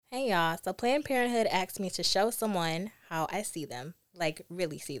Hey y'all, so Planned Parenthood asked me to show someone how I see them, like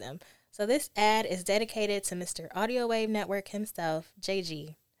really see them. So this ad is dedicated to Mr. Audio Wave Network himself,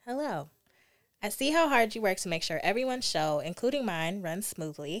 JG. Hello. I see how hard you work to make sure everyone's show, including mine, runs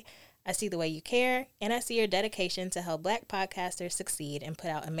smoothly. I see the way you care, and I see your dedication to help Black podcasters succeed and put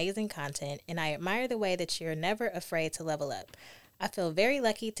out amazing content, and I admire the way that you're never afraid to level up. I feel very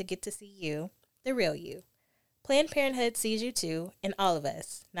lucky to get to see you, the real you. Planned Parenthood sees you too, and all of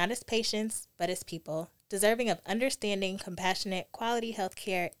us, not as patients, but as people, deserving of understanding, compassionate, quality health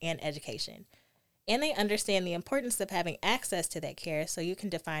care and education. And they understand the importance of having access to that care so you can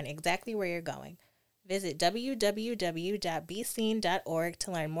define exactly where you're going. Visit www.bseen.org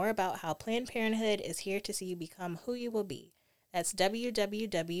to learn more about how Planned Parenthood is here to see you become who you will be. That's www.bseen.org.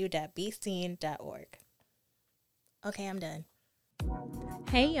 Okay, I'm done.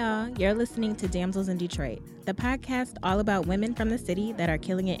 Hey y'all, you're listening to Damsels in Detroit, the podcast all about women from the city that are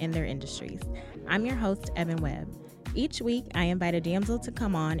killing it in their industries. I'm your host, Evan Webb. Each week, I invite a damsel to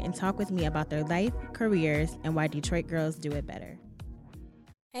come on and talk with me about their life, careers, and why Detroit girls do it better.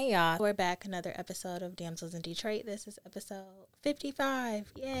 Hey y'all, we're back, another episode of Damsels in Detroit. This is episode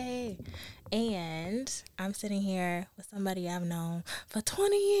 55, yay! And I'm sitting here with somebody I've known for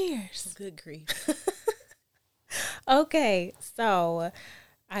 20 years. Good grief. Okay, so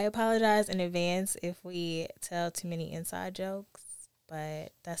I apologize in advance if we tell too many inside jokes,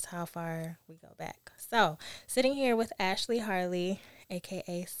 but that's how far we go back. So, sitting here with Ashley Harley,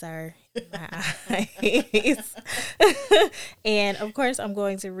 aka Sir in my eyes. And of course, I'm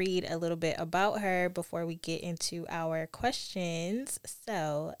going to read a little bit about her before we get into our questions.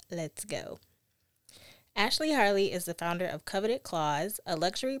 So, let's go. Ashley Harley is the founder of Coveted Claws, a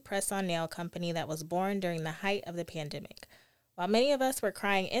luxury press-on nail company that was born during the height of the pandemic. While many of us were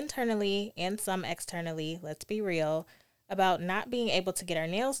crying internally and some externally, let's be real, about not being able to get our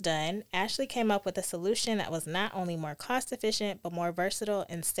nails done, Ashley came up with a solution that was not only more cost-efficient, but more versatile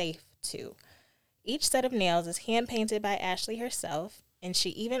and safe, too. Each set of nails is hand-painted by Ashley herself, and she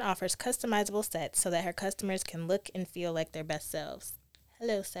even offers customizable sets so that her customers can look and feel like their best selves.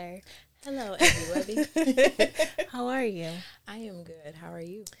 Hello, sir. Hello, everybody. How are you? I am good. How are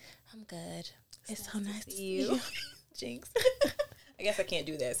you? I'm good. It's so nice to see you. Jinx. I guess I can't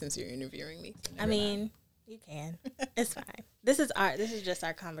do that since you're interviewing me. So I mean, you can. It's fine. This is just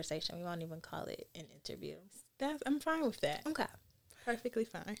our conversation. We won't even call it an interview. I'm fine with that. Okay. Perfectly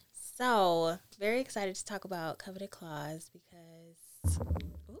fine. So, very excited to talk about Coveted Claws because,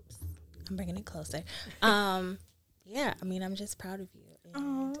 oops, I'm bringing it closer. Yeah, I mean, I'm just proud of you.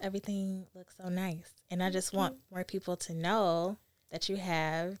 And everything looks so nice. And I just want more people to know that you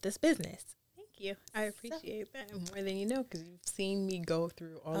have this business. Thank you. I appreciate that more than you know because you've seen me go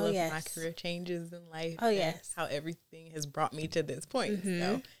through all of my career changes in life. Oh, yes. How everything has brought me to this point. Mm-hmm.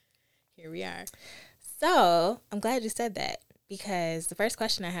 So here we are. So I'm glad you said that because the first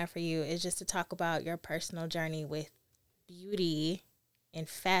question I have for you is just to talk about your personal journey with beauty and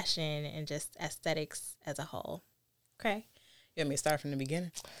fashion and just aesthetics as a whole. Okay. You want me to start from the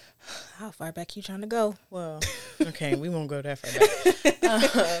beginning? How far back you trying to go? Well, okay, we won't go that far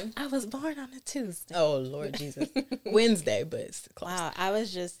back. I was born on a Tuesday. Oh, Lord Jesus. Wednesday, but it's close. Wow, I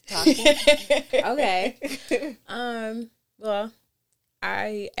was just talking. Okay. Well,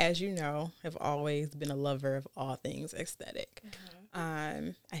 I, as you know, have always been a lover of all things aesthetic.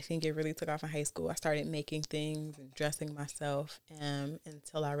 Mm-hmm. I think it really took off in high school. I started making things and dressing myself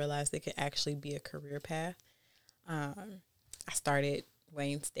until I realized it could actually be a career path. I started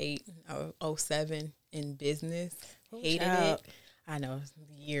Wayne State in 2007 in business. Hated it. I know,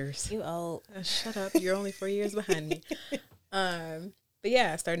 years. You old. Shut up. You're only 4 years behind me. But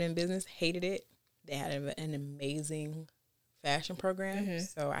yeah, I started in business. Hated it. They had an amazing fashion program. Mm-hmm.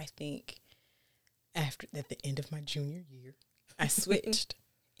 So I think at the end of my junior year, I switched.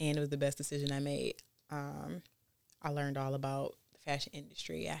 And it was the best decision I made. I learned all about the fashion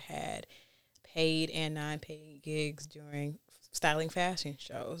industry. I had paid and non-paid gigs during styling fashion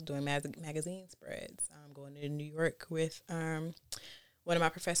shows, doing magazine spreads, going to New York with one of my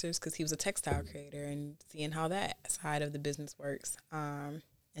professors because he was a textile creator and seeing how that side of the business works.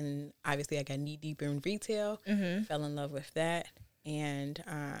 And obviously I got knee deep in retail, fell in love with that. And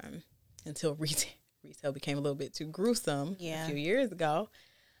until retail became a little bit too gruesome a few years ago.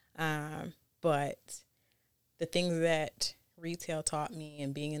 But the things that retail taught me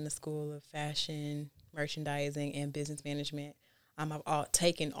and being in the school of fashion, merchandising, and business management, I've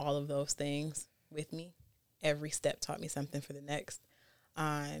taken all of those things with me. Every step taught me something for the next,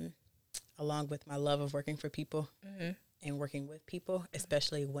 along with my love of working for people and working with people,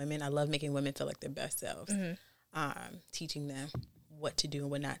 especially women. I love making women feel like their best selves, teaching them what to do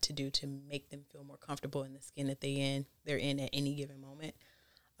and what not to do to make them feel more comfortable in the skin that they're in at any given moment.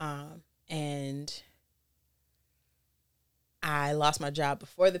 And I lost my job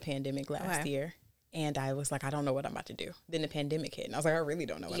before the pandemic last year. And I was like, I don't know what I'm about to do. Then the pandemic hit. And I was like, I really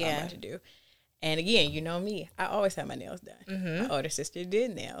don't know what I'm about to do. And again, you know me. I always have my nails done. Mm-hmm. My older sister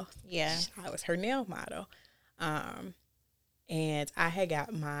did nails. Yeah. I was her nail model. And I had got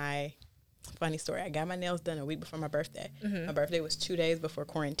funny story, I got my nails done a week before my birthday. Mm-hmm. My birthday was 2 days before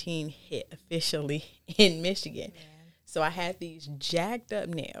quarantine hit officially in Michigan. Yeah. So I had these jacked up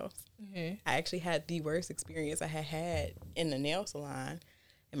nails. Mm-hmm. I actually had the worst experience I had in the nail salon.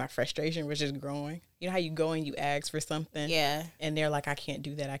 And my frustration was just growing. You know how you go and you ask for something? Yeah. And they're like, I can't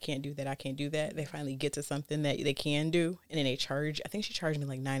do that. I can't do that. I can't do that. They finally get to something that they can do. And then they charge, I think she charged me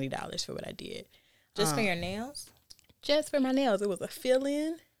like $90 for what I did. Just for your nails? Just for my nails. It was a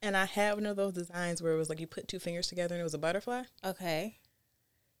fill-in. And I had one of those designs where it was like you put two fingers together and it was a butterfly. Okay.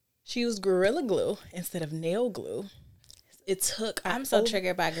 She used Gorilla Glue instead of nail glue. It took... I'm so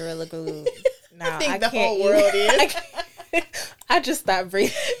triggered by Gorilla Glue. Now, I think the whole world is. I just stopped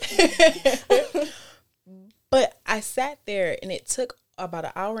breathing. But I sat there and it took about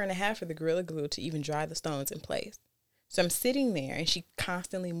an hour and a half for the Gorilla Glue to even dry the stones in place. So I'm sitting there and she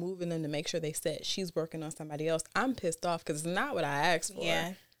constantly moving them to make sure they set. She's working on somebody else. I'm pissed off because it's not what I asked for.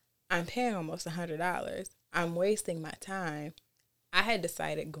 Yeah. I'm paying almost $100. I'm wasting my time. I had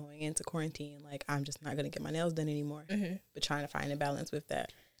decided going into quarantine, like, I'm just not going to get my nails done anymore. Mm-hmm. But trying to find a balance with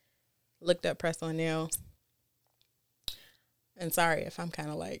that. Looked up press-on nails. And sorry if I'm kind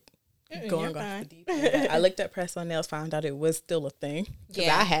of like going off the deep end. I looked up press-on nails, found out it was still a thing. Because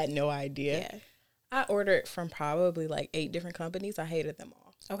I had no idea. Yeah. I ordered from probably like 8 different companies. I hated them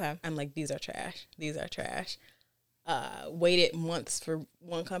all. Okay. I'm like, these are trash. These are trash. Waited months for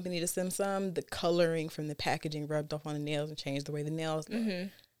one company to send some. The coloring from the packaging rubbed off on the nails and changed the way the nails look. Mm-hmm.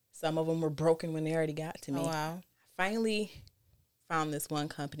 Some of them were broken when they already got to me. Oh, wow. Finally found this one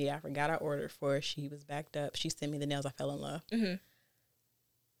company I forgot I ordered for. She was backed up. She sent me the nails. I fell in love. Mm-hmm.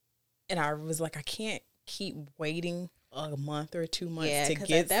 And I was like, I can't keep waiting a month or 2 months to get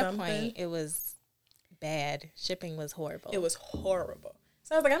something. At that point, it was bad. Shipping was horrible. It was horrible.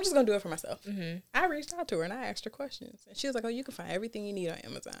 So I was like, I'm just going to do it for myself. Mm-hmm. I reached out to her and I asked her questions. And she was like, oh, you can find everything you need on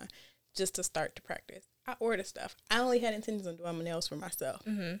Amazon just to start to practice. I ordered stuff. I only had intentions on doing my nails for myself.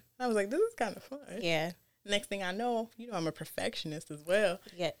 Mm-hmm. I was like, this is kind of fun. Yeah. Next thing I know, I'm a perfectionist as well.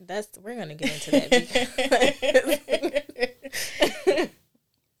 Yeah, we're going to get into that.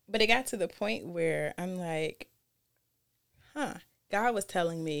 But it got to the point where I'm like, God was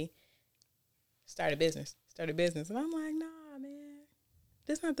telling me, start a business. And I'm like, nah, man,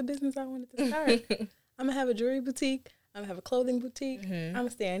 this is not the business I wanted to start. I'm going to have a jewelry boutique. I'm going to have a clothing boutique. Mm-hmm. I'm going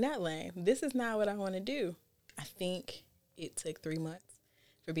to stay in that lane. This is not what I want to do. I think it took 3 months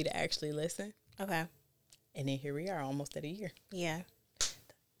for me to actually listen. Okay. And then here we are, almost at a year. Yeah.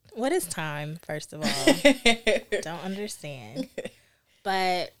 What is time, first of all? Don't understand.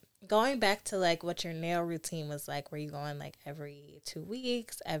 But going back to, like, what your nail routine was like, were you going, like, every 2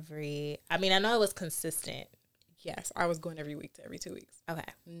 weeks? I mean, I know it was consistent. Yes, I was going every week to every 2 weeks. Okay.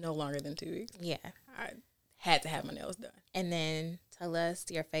 No longer than 2 weeks. Yeah. I had to have my nails done. And then tell us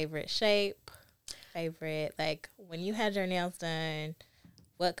your favorite shape, like, when you had your nails done,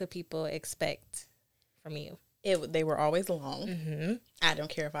 what could people expect from you? They were always long. Mm-hmm. I don't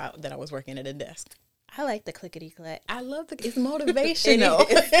care that I was working at a desk. I like the clickety-clack. I love it's motivational.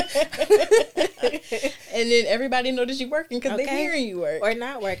 And then everybody knows you're working because they're hearing you work. Or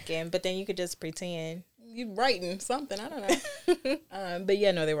not working, but then you could just pretend. You're writing something. I don't know. But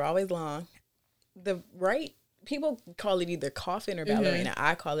yeah, no, they were always long. People call it either coffin or ballerina. Mm-hmm.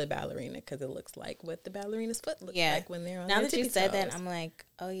 I call it ballerina because it looks like what the ballerina's foot looks like when they're on now their that you toes. said that, I'm like,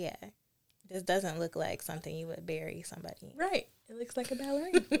 oh yeah. This doesn't look like something you would bury somebody in. Right. It looks like a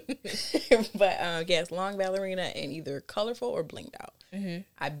ballerina. But, yes, long ballerina and either colorful or blinged out. Mm-hmm.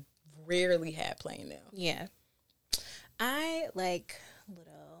 I rarely had plain nails. Yeah. I like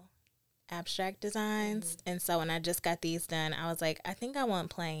little abstract designs. Mm-hmm. And so when I just got these done, I was like, I think I want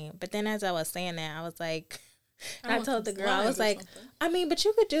plain. But then as I was saying that, I was like... I told the girl, I was like, I mean, but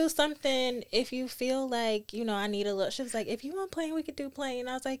you could do something if you feel like, I need a little. She was like, if you want plain, we could do plain.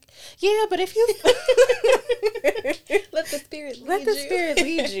 I was like, yeah, but if you let the spirit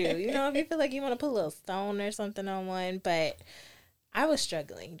lead you. If you feel like you want to put a little stone or something on one. But I was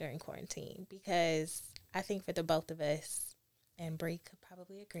struggling during quarantine because I think for the both of us, and Bree could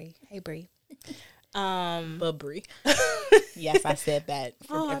probably agree. Hey, Bree. But Bree. Yes, I said that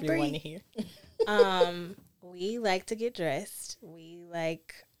for everyone to hear. We like to get dressed. We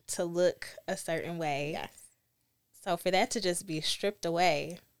like to look a certain way. Yes. So for that to just be stripped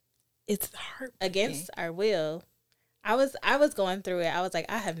away, it's hard against our will. I was going through it. I was like,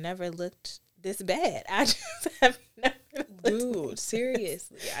 I have never looked this bad. I just have never looked Dude,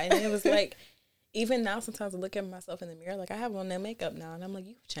 seriously. And it was like, even now, sometimes I look at myself in the mirror, like I have on that makeup now, and I'm like,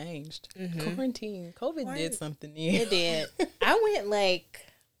 you've changed. Quarantine, COVID did something to you. It did. I went like,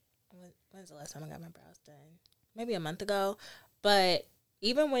 when's the last time I got my brows done? Maybe a month ago. But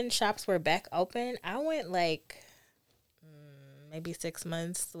even when shops were back open, I went like maybe 6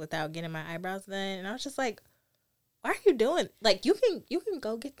 months without getting my eyebrows done, and I was just like, why are you doing? Like, you can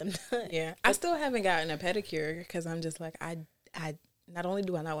go get them done. Yeah, I still haven't gotten a pedicure because I'm just like, I not only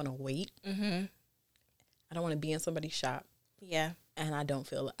do I not want to wait, I don't want to be in somebody's shop. Yeah, and I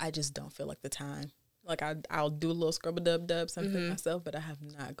just don't feel like the time. Like I'll do a little scrub-a-dub-dub something myself, but I have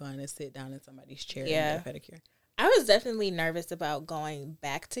not gone to sit down in somebody's chair and get a pedicure. I was definitely nervous about going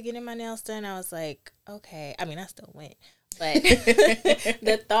back to getting my nails done. I was like, okay. I mean, I still went, but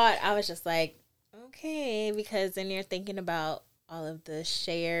the thought, I was just like, okay, because then you're thinking about all of the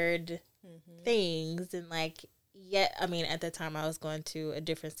shared things, and like, I mean, at the time I was going to a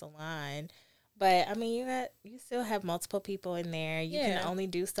different salon, but I mean, you still have multiple people in there. You can only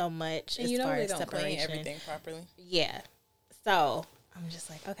do so much, and as you know far they as don't separation. clean everything properly. Yeah, so I'm just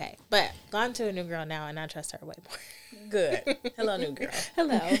like, okay, but gone to a new girl now, and I trust her way more. Good. Hello, new girl.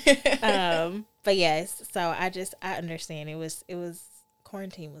 Hello. But yes, so I understand. It was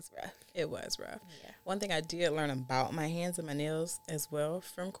quarantine was rough. It was rough. Yeah. One thing I did learn about my hands and my nails as well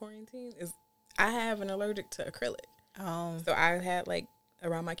from quarantine is I have an allergic to acrylic. Oh. So I had like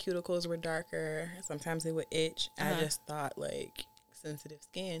around my cuticles were darker. Sometimes they would itch. I just thought like sensitive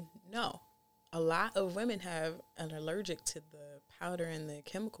skin. No. A lot of women have an allergic to the powder and the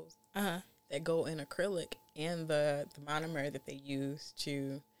chemicals that go in acrylic and the monomer that they use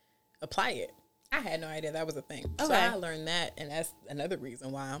to apply it. I had no idea that was a thing. Okay. So I learned that, and that's another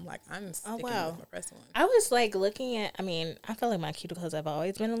reason why I'm like, I'm sticking with my press one. I was like looking at, I mean, I feel like my cuticles have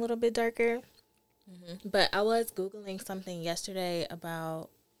always been a little bit darker, but I was Googling something yesterday about,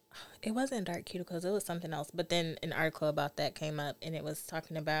 it wasn't dark cuticles, it was something else, but then an article about that came up, and it was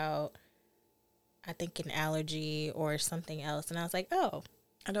talking about, I think, an allergy or something else, and I was like, oh.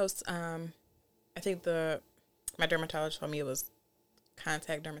 I know, I think my dermatologist told me it was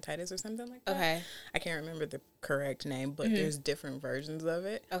contact dermatitis or something like that. Okay. I can't remember the correct name, but there's different versions of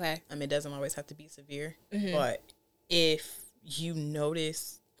it. Okay. It doesn't always have to be severe, but if you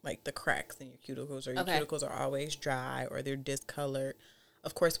notice like the cracks in your cuticles, or your cuticles are always dry or they're discolored,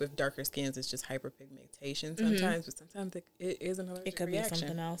 of course with darker skins it's just hyperpigmentation sometimes, but sometimes it is an allergic reaction. It could be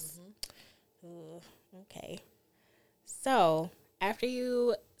something else. Ooh, okay. So after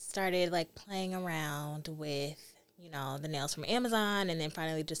you started like playing around with, you know, the nails from Amazon, and then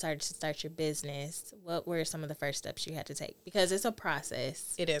finally decided to start your business, what were some of the first steps you had to take? Because it's a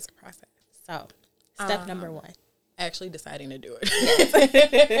process. It is a process. So, step number one. Actually deciding to do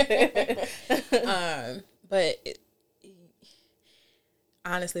it. But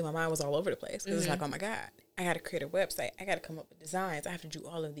honestly, my mind was all over the place. Because it's like, oh my God, I got to create a website. I got to come up with designs. I have to do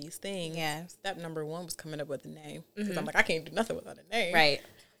all of these things. Yeah. Step number one was coming up with a name. Because I'm like, I can't do nothing without a name. Right.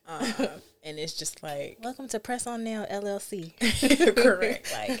 And it's just like, welcome to Press On Nail LLC.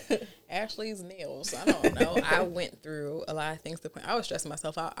 Correct. Like Ashley's Nails. I don't know. I went through a lot of things. I was stressing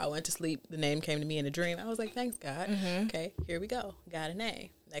myself out. I went to sleep. The name came to me in a dream. I was like, thanks God. Okay, here we go. Got a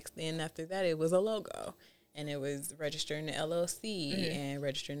name. Next thing after that, it was a logo, and it was registering the LLC and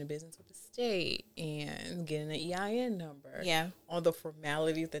registering the business with the state and getting an EIN number. Yeah. All the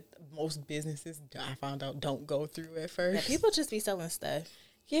formalities that most businesses, I found out, don't go through at first. Yeah, people just be selling stuff.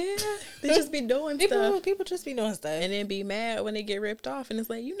 Yeah, they just be doing stuff. People just be doing stuff. And then be mad when they get ripped off. And it's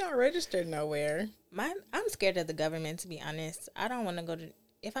like, you're not registered nowhere. I'm scared of the government, to be honest. I don't want to go to,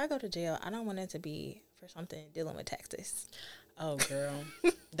 if I go to jail, I don't want it to be for something dealing with taxes. Oh, girl.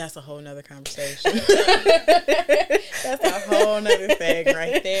 That's a whole nother conversation. That's a whole nother thing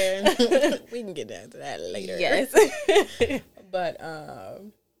right there. We can get down to that later. Yes. But,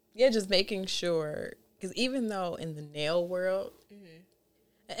 yeah, just making sure. Because even though in the nail world,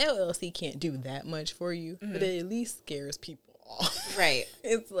 an LLC can't do that much for you, but it at least scares people off. Right.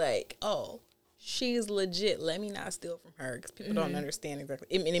 It's like, oh, she's legit. Let me not steal from her, because people don't understand exactly.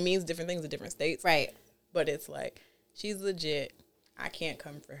 I mean, it means different things in different states. Right. But it's like, she's legit. I can't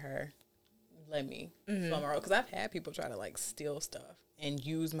come for her. Let me film her. Because I've had people try to like steal stuff and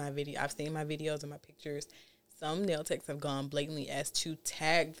use my video. I've seen my videos and my pictures. Some nail techs have gone blatantly as to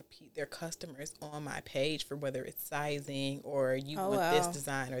tag their customers on my page for whether it's sizing or you want this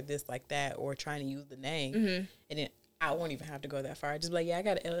design or this like that, or trying to use the name. And then I won't even have to go that far. I just be like, yeah, I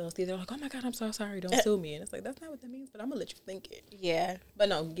got an LLC. They're like, oh my God, I'm so sorry. Don't sue me. And it's like, that's not what that means, but I'm going to let you think it. Yeah. But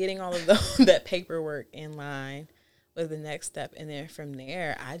no, getting all of that paperwork in line was the next step. And then from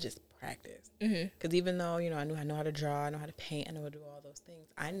there, I just practiced. Because even though, you know, I know how to draw, I know how to paint, I know how to do all those things,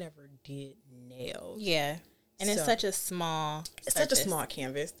 I never did nails. Yeah. And so, it's such a small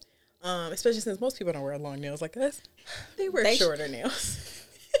canvas. Especially since most people don't wear long nails like us. They wear shorter nails.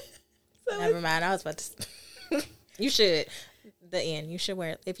 So never mind. I was about to... You should. You should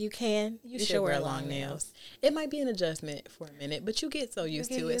wear... If you can, you should wear long nails. It might be an adjustment for a minute, but you get so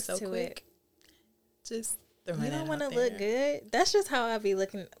used to it so quick. Just throwing it out there. You don't want to look good? That's just how I be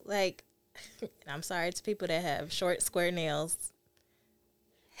looking. Like, I'm sorry to people that have short, square nails.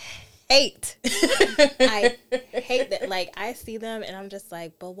 I hate that. Like, I see them and I'm just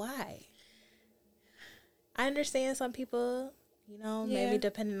like, but why? I understand some people, you know, maybe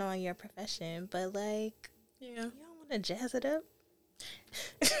depending on your profession, but like, you don't want to jazz it up.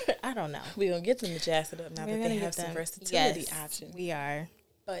 I don't know. We're going to get them to jazz it up now that they have some versatility options. We are.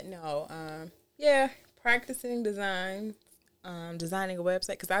 But no, practicing design, designing a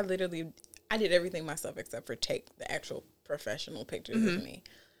website, because I did everything myself except for take the actual professional pictures of me.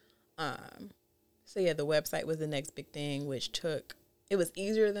 So yeah, the website was the next big thing, which it was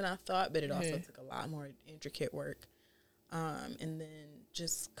easier than I thought, but it also took a lot more intricate work. And then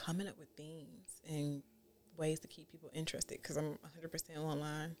just coming up with themes and ways to keep people interested, because I'm 100%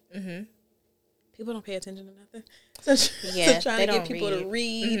 online. People don't pay attention to nothing. So trying to get people to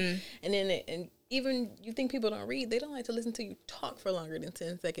read, and even you think people don't read, they don't like to listen to you talk for longer than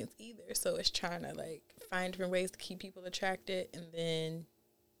 10 seconds either. So it's trying to like find different ways to keep people attracted, and then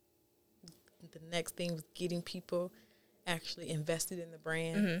the next thing was getting people actually invested in the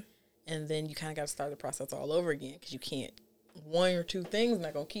brand. And then you kind of got to start the process all over again, because you can't, one or two things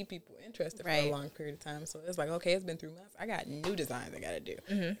not going to keep people interested for a long period of time. So it's like, okay, it's been 3 months. I got new designs I got to do.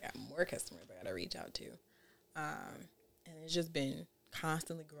 I got more customers I got to reach out to. And it's just been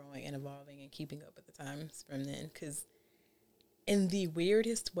constantly growing and evolving and keeping up with the times from then. Because in the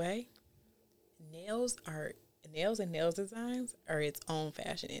weirdest way, nails and nails designs are its own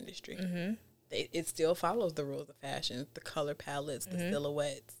fashion industry. It still follows the rules of fashion, the color palettes, the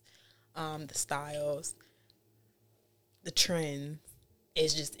silhouettes, the styles, the trends.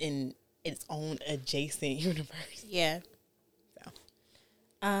 It's just in its own adjacent universe. Yeah.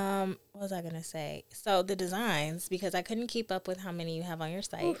 So, what was I gonna say? So the designs, because I couldn't keep up with how many you have on your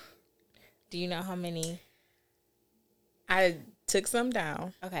site. Oof. Do you know how many? I took some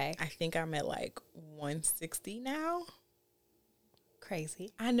down. Okay. I think I'm at like 160 now.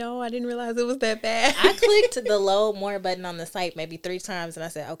 Crazy. I know. I didn't realize it was that bad. I clicked the load more button on the site maybe 3 times, and I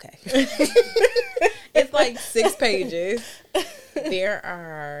said, okay. It's like 6 pages. There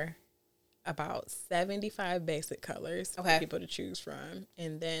are about 75 basic colors for people to choose from.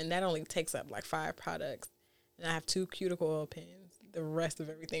 And then that only takes up like 5 products. And I have 2 cuticle oil pens. The rest of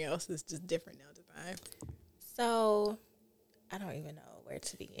everything else is just different now design. So I don't even know where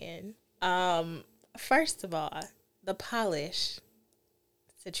to begin. First of all, the polish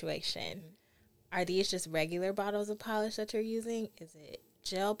situation. Are these just regular bottles of polish that you're using? Is it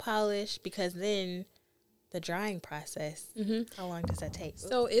gel polish? Because then the drying process, how long does that take?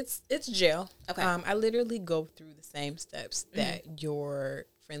 So it's gel. Okay. I literally go through the same steps that your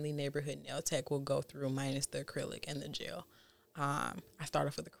friendly neighborhood nail tech will go through, minus the acrylic and the gel. I start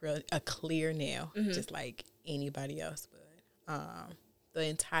off with a clear nail, just like anybody else would. The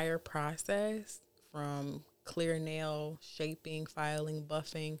entire process from clear nail, shaping, filing,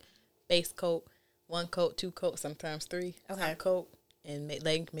 buffing, base coat, 1 coat, 2 coat, sometimes 3, top coat, and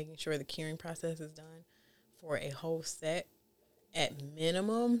making sure the curing process is done for a whole set at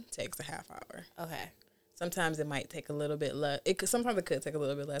minimum takes a half hour. Okay. Sometimes it might take a little bit less. Sometimes it could take a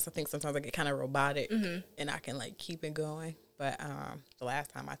little bit less. I think sometimes I get kind of robotic and I can like keep it going. But the last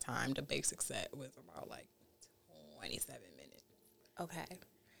time I timed a basic set was about like 27 minutes. Okay.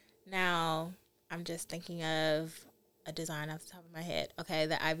 Now, I'm just thinking of a design off the top of my head. Okay,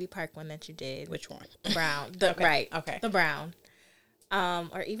 the Ivy Park one that you did. Which one? Brown. Okay. The brown.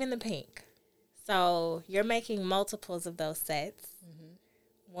 Or even the pink. So you're making multiples of those sets.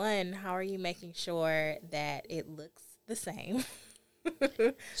 One, how are you making sure that it looks the same?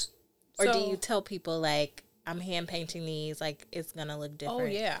 Or do you tell people like, I'm hand painting these, like it's gonna look different? Oh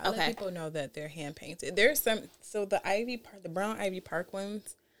yeah, I let people know that they're hand painted. There's some. So the brown Ivy Park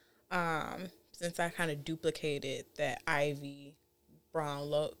ones. Since I kind of duplicated that Ivy brown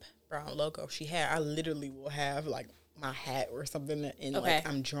logo she had, I literally will have like my hat or something like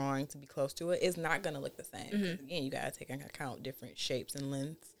I'm drawing to be close to it. It's not gonna look the same. Again, you gotta take into account different shapes and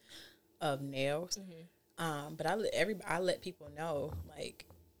lengths of nails. But I let people know, like,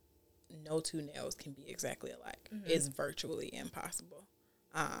 no two nails can be exactly alike. It's virtually impossible.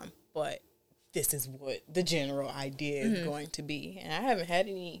 But this is what the general idea is going to be. And I haven't had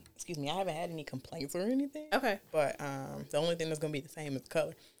any complaints or anything. Okay. But the only thing that's going to be the same is the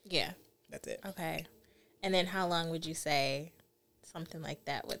color. Yeah. That's it. Okay. And then how long would you say something like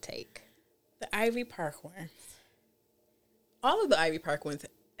that would take? The Ivy Park ones. All of the Ivy Park ones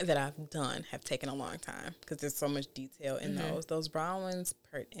that I've done have taken a long time because there's so much detail in those. Those brown ones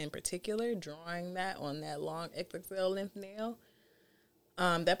in particular, drawing that on that long XXL length nail,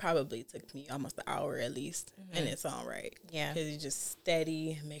 that probably took me almost an hour at least, and it's all right. Yeah. Because you're just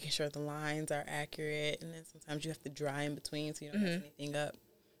steady, making sure the lines are accurate, and then sometimes you have to dry in between so you don't mess anything up,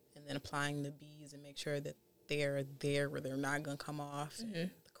 and then applying the beads and make sure that they're there where they're not going to come off. The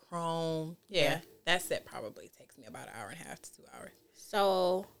chrome. Yeah. That set probably takes me about an hour and a half to 2 hours.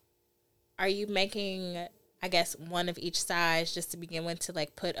 So are you making, I guess, one of each size just to begin with to,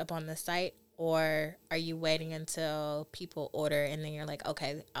 like, put up on the site? Or are you waiting until people order and then you're like,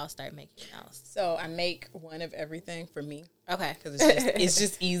 okay, I'll start making those? So I make one of everything for me. Okay. Because it's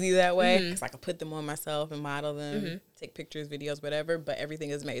just easy that way. Because I can put them on myself and model them, take pictures, videos, whatever. But everything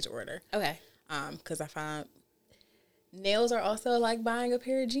is made to order. Okay. Because I find nails are also like buying a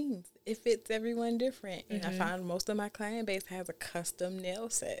pair of jeans. It fits everyone different. And I find most of my client base has a custom nail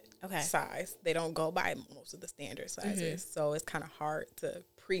set size. They don't go by most of the standard sizes. So it's kind of hard to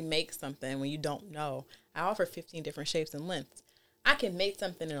pre-make something when you don't know. I offer 15 different shapes and lengths. I can make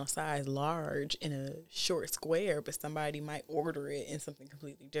something in a size large in a short square, but somebody might order it in something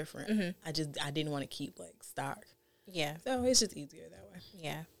completely different. I didn't want to keep like stock. Yeah. So it's just easier that way.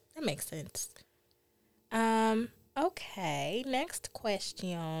 Yeah. That makes sense. Okay, next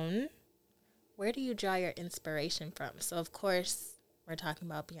question. Where do you draw your inspiration from? So, of course, we're talking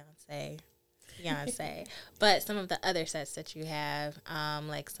about Beyonce, but some of the other sets that you have,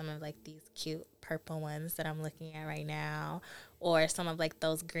 like some of like these cute purple ones that I'm looking at right now, or some of like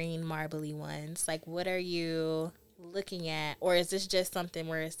those green marbly ones. Like, what are you looking at? Or is this just something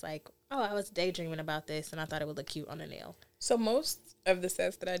where it's like, oh, I was daydreaming about this and I thought it would look cute on a nail? So most of the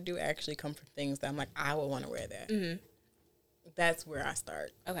sets that I do actually come from things that I'm like, I would want to wear that. That's where I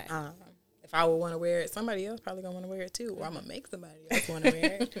start. Okay. If I would want to wear it, somebody else probably going to want to wear it too. Or I'm going to make somebody else want to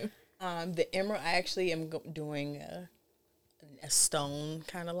wear it. The emerald, I actually am doing a stone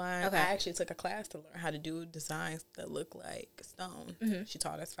kind of line. Okay. I actually took a class to learn how to do designs that look like stone. She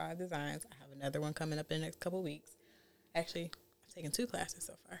taught us 5 designs. I have another one coming up in the next couple of weeks. Actually, taken 2 classes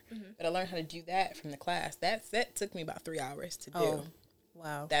so far, but I learned how to do that from the class. That set took me about 3 hours to do.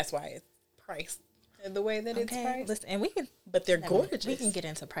 Wow. That's why it's priced the way that it's priced. Listen, and but they're gorgeous. We can get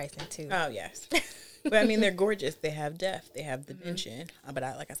into pricing too. Oh yes. But I mean, they're gorgeous. They have depth. They have dimension. But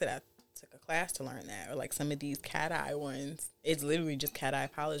I took a class to learn that. Or like some of these cat eye ones, it's literally just cat eye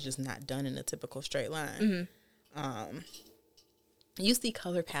polish, just not done in a typical straight line. You see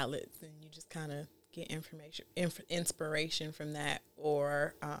color palettes and you just kind of get inspiration from that,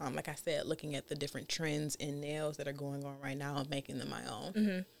 or like I said, looking at the different trends in nails that are going on right now and making them my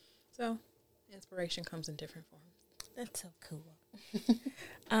own. So inspiration comes in different forms. That's so cool.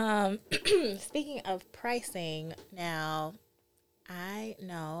 Speaking of pricing, now I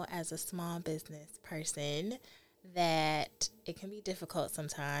know as a small business person that it can be difficult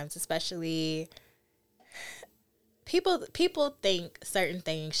sometimes, especially people think certain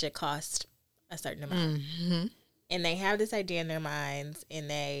things should cost a certain amount. And they have this idea in their minds and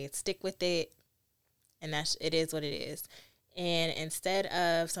they stick with it, and it is what it is. And instead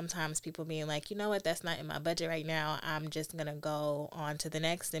of sometimes people being like, you know what, that's not in my budget right now, I'm just going to go on to the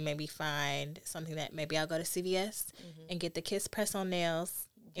next and maybe find something that maybe I'll go to CVS and get the Kiss press-on nails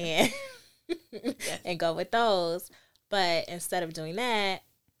and and go with those. But instead of doing that,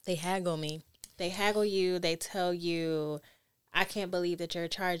 they haggle me. They haggle you. They tell you, I can't believe that you're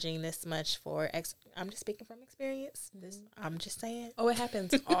charging this much for X. I'm just speaking from experience. I'm just saying. Oh, it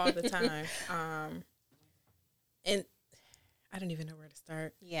happens all the time. And I don't even know where to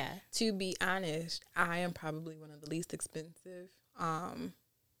start. Yeah. To be honest, I am probably one of the least expensive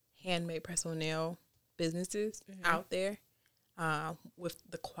handmade press-on nail businesses out there with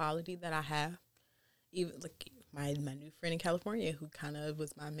the quality that I have. Even like my new friend in California who kind of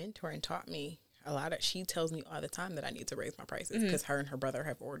was my mentor and taught me a lot. She tells me all the time that I need to raise my prices because her and her brother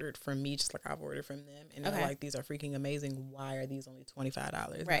have ordered from me just like I've ordered from them. And they're like, these are freaking amazing. Why are these only $25?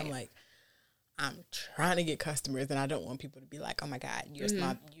 Right. And I'm like, I'm trying to get customers, and I don't want people to be like, "Oh my God, you're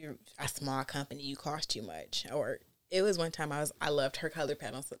a small company. You cost too much." Or it was one time I loved her color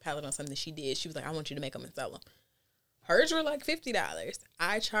palette on something she did. She was like, "I want you to make them and sell them." hers were like $50.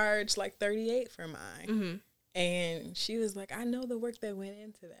 I charged like $38 for mine. Mm-hmm. And she was like, I know the work that went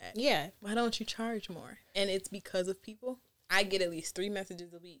into that. Yeah. Why don't you charge more? And it's because of people. I get at least 3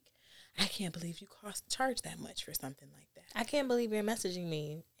 messages a week. I can't believe you charge that much for something like that. I can't believe you're messaging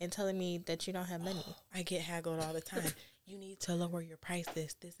me and telling me that you don't have money. I get haggled all the time. You need to lower your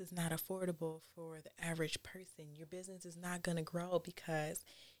prices. This is not affordable for the average person. Your business is not going to grow because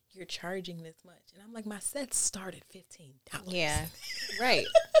you're charging this much. And I'm like, my sets start at $15. Yeah. Right.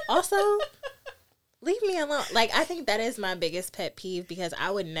 Also, leave me alone. Like, I think that is my biggest pet peeve, because I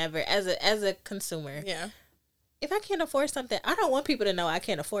would never, as a consumer, Yeah. if I can't afford something, I don't want people to know I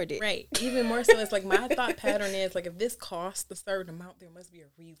can't afford it. Right. Even more so, it's like my thought pattern is like, if this costs a certain amount, there must be a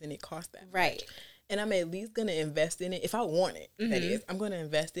reason it costs that much. Right. And I'm at least going to invest in it. If I want it, that is, I'm going to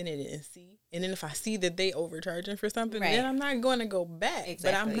invest in it and see. And then if I see that they overcharging for something, then I'm not going to go back.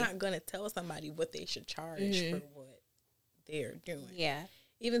 Exactly. But I'm not going to tell somebody what they should charge for what they're doing. Yeah.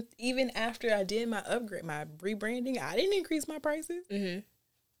 Even after I did my upgrade, my rebranding, I didn't increase my prices. Mm-hmm.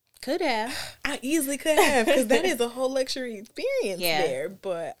 Could have. I easily could have, because that is a whole luxury experience Yeah. there.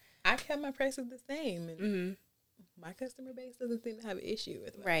 But I kept my prices the same. And my customer base doesn't seem to have an issue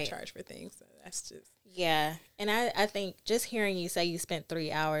with what I charge for things. So that's just. Yeah. And I think just hearing you say you spent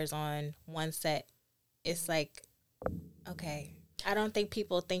 3 hours on one set, it's like, okay. I don't think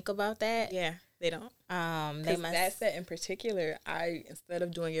people think about that. Yeah, they don't. They must. That set in particular, instead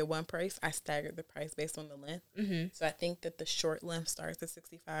of doing it one price, I staggered the price based on the length. Mm-hmm. So I think that the short length starts at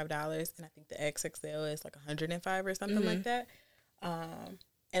 $65, and I think the XXL is like $105 or something like that.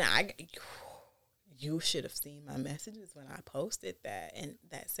 And you should have seen my messages when I posted that and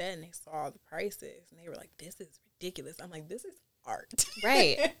that set, and they saw the prices, and they were like, "This is ridiculous." I'm like, "This is art."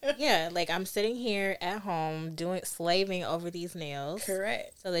 Right. Yeah. Like, I'm sitting here at home slaving over these nails.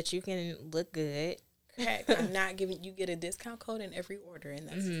 Correct. So that you can look good. Correct. I'm not giving you get a discount code in every order, and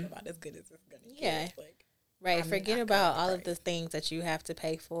that's just about as good as it's gonna get. Like, right. Forget about all of the things that you have to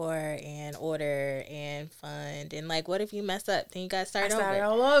pay for and order and fund. And like, what if you mess up? Then you got to start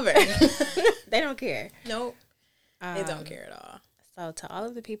all over. They don't care. Nope. They don't care at all. So to all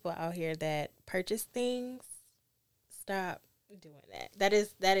of the people out here that purchase things, stop doing that.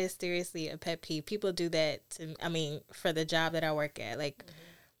 That is seriously a pet peeve. People do that for the job that I work at. Like,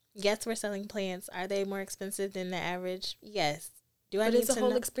 yes, we're selling plants. Are they more expensive than the average? Yes. But it's a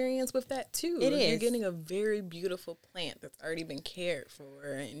whole experience with that too. It is. You're getting a very beautiful plant that's already been cared for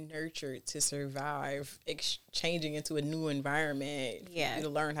and nurtured to survive, changing into a new environment. Yeah, you to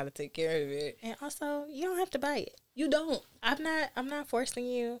learn how to take care of it. And also, you don't have to buy it. You don't. I'm not forcing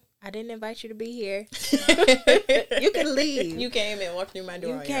you. I didn't invite you to be here. You can leave. You came and walked through my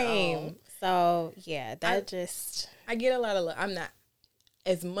door. You came. Your own. So yeah, I get a lot of. I'm not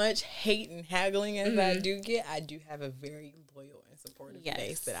as much hate and haggling as I do get. I do have a very loyal supportive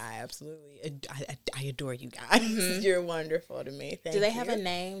base that I absolutely I adore you guys. You're wonderful to me. Thank you. Do they have a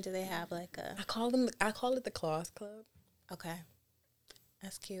name? Do they have like a? I call it the Claws Club. Okay,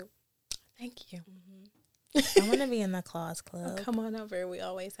 that's cute. Thank you. I want to be in the Claws Club. Oh, come on over. We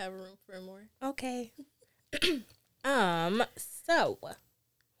always have room for more. Okay. So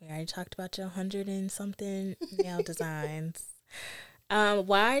we already talked about your 100 and something nail designs.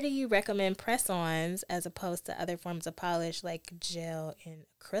 Why do you recommend press-ons as opposed to other forms of polish like gel and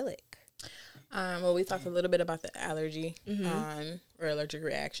acrylic? Well, we talked a little bit about the allergy or allergic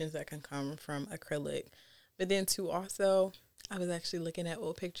reactions that can come from acrylic. But then, too, also, I was actually looking at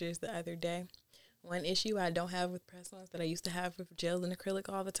old pictures the other day. One issue I don't have with press-ons that I used to have with gel and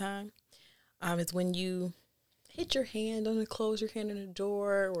acrylic all the time is when you hit your hand on close your hand on the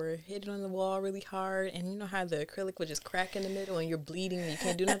door or hit it on the wall really hard, and you know how the acrylic would just crack in the middle and you're bleeding and you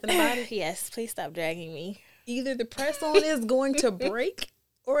can't do nothing about it? Yes, please stop dragging me. Either the press-on is going to break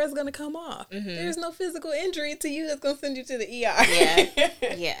or it's going to come off. There's no physical injury to you that's going to send you to the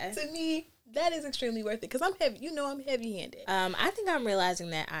ER. Yeah. To me, that is extremely worth it because I'm heavy. You know I'm heavy-handed. I think I'm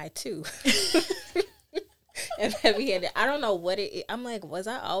realizing that I, too, am heavy-handed. I don't know what it is. I'm like, was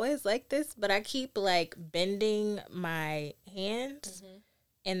I always like this? But I keep, like, bending my hands.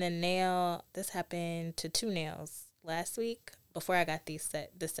 And the nail, this happened to 2 nails last week before I got the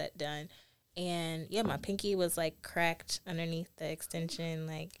set done. And, yeah, my pinky was, like, cracked underneath the extension.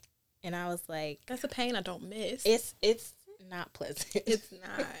 Like, and I was like... That's a pain I don't miss. It's not pleasant. It's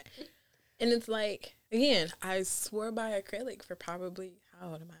not. And it's like, again, I swore by acrylic for probably,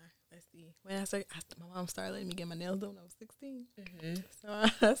 how old am I? Let's see. When my mom started letting me get my nails done when I was 16.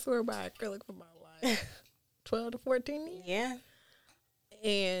 So I swore by acrylic for about, like, 12 to 14 years. Yeah.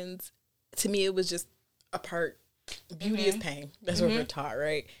 And to me, it was just a part. Beauty is pain. That's what we're taught,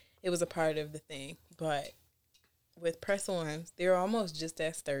 right? It was a part of the thing. But with press-ons, they're almost just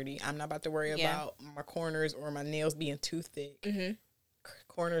as sturdy. I'm not about to worry about my corners or my nails being too thick. Mm-hmm.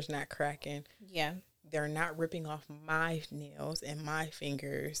 Corners not cracking. Yeah. They're not ripping off my nails and my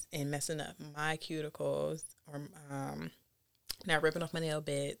fingers and messing up my cuticles, or not ripping off my nail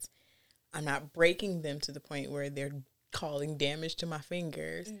beds. I'm not breaking them to the point where they're causing damage to my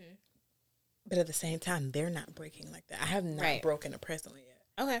fingers. Mm-hmm. But at the same time, they're not breaking like that. I have not broken a press-on yet.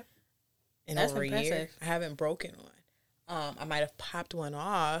 Okay. In over impressive. A year, I haven't broken one. I might have popped one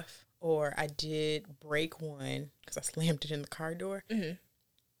off, or I did break one because I slammed it in the car door. Mm-hmm.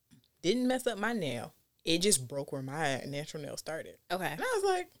 Didn't mess up my nail. It just broke where my natural nail started. Okay. And I was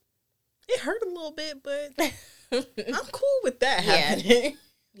like, it hurt a little bit, but I'm cool with that happening.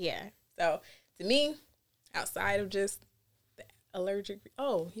 Yeah. So, to me, outside of just the allergic...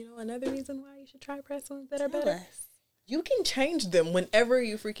 Oh, another reason why you should try press-ons that are better. You can change them whenever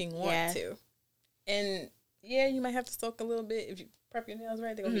you freaking want to. And, you might have to soak a little bit. If you prep your nails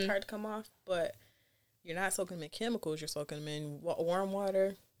right, they're going to be hard to come off. But you're not soaking them in chemicals. You're soaking them in warm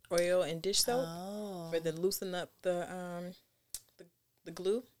water, oil, and dish soap for to loosen up the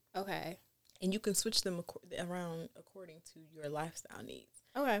glue. Okay. And you can switch them around according to your lifestyle needs.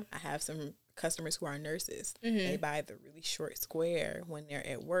 Okay. I have some customers who are nurses. Mm-hmm. They buy the really short square when they're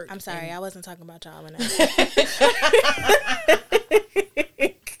at work. I'm sorry, I wasn't talking about y'all when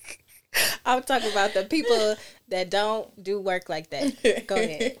I'm talking about the people that don't do work like that. Go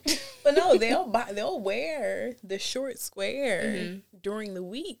ahead. But no, they'll wear the short square during the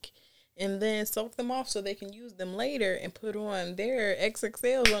week and then soak them off so they can use them later and put on their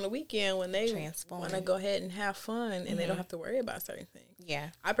XXLs on the weekend when they want to go ahead and have fun and they don't have to worry about certain things. Yeah.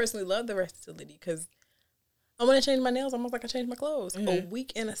 I personally love the versatility because I want to change my nails almost like I change my clothes. Mm-hmm. A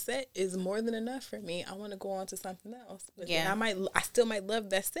week in a set is more than enough for me. I want to go on to something else. But I still might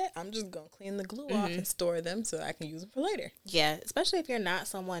love that set. I'm just going to clean the glue off and store them so I can use them for later. Yeah, especially if you're not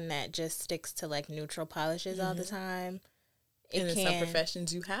someone that just sticks to like neutral polishes all the time. And in some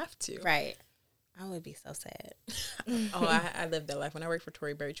professions, you have to. Right. I would be so sad. I lived that life. When I worked for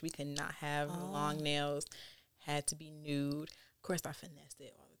Tory Burch, we could not have long nails. Had to be nude. Of course, I finessed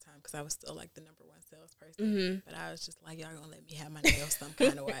it all the time because I was still like the number one salesperson. Mm-hmm. But I was just like, y'all gonna let me have my nails some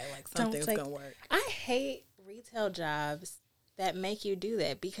kind of way. Like something's gonna work. I hate retail jobs that make you do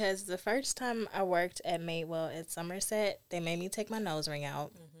that because the first time I worked at Madewell at Somerset, they made me take my nose ring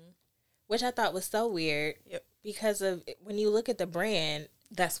out, which I thought was so weird. Yep. Because of when you look at the brand,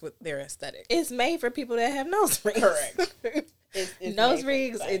 that's what their aesthetic. It's made for people that have nose rings. Correct. It's nose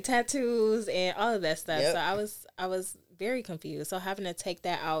rings and tattoos and all of that stuff. Yep. So I was very confused. So having to take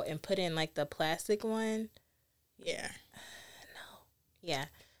that out and put in like the plastic one. Yeah. No. Yeah.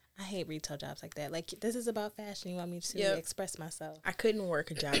 I hate retail jobs like that. Like this is about fashion. You want me to express myself. I couldn't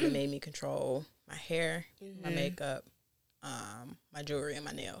work a job that made me control my hair, my makeup, my jewelry and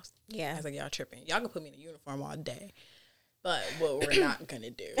my nails. Yeah. I was like, y'all tripping. Y'all can put me in a uniform all day. But what we're not going to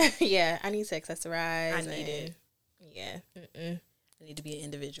do. Yeah. I need to accessorize. I need it. Yeah. I need to be an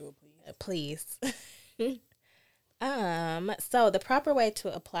individual, please. So the proper way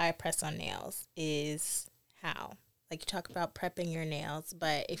to apply press-on nails is how? Like you talk about prepping your nails,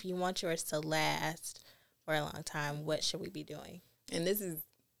 but if you want yours to last for a long time, what should we be doing? And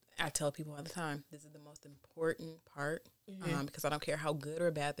I tell people all the time, this is the most important part because I don't care how good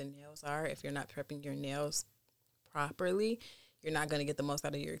or bad the nails are. If you're not prepping your nails properly, you're not going to get the most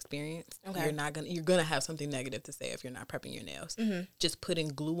out of your experience. Okay. You're going to have something negative to say if you're not prepping your nails. Mm-hmm. Just putting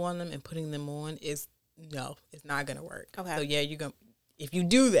glue on them and putting them on it's not going to work. Okay. So yeah, if you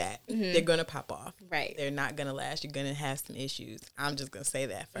do that, they're going to pop off. Right. They're not going to last. You're going to have some issues. I'm just going to say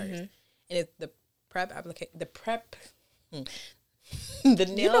that first. And it's the prep application, the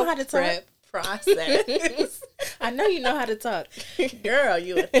nail prep process. I know you know how to talk. Girl,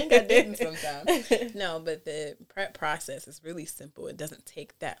 you would think I didn't sometimes. No, but the prep process is really simple. It doesn't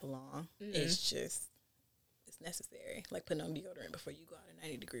take that long. It's necessary. Like putting on deodorant before you go out in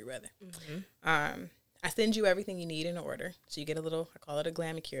 90-degree weather. I send you everything you need in order. So you get I call it a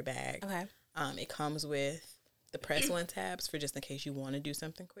Glamicure bag. Okay. It comes with the press-on tabs for just in case you want to do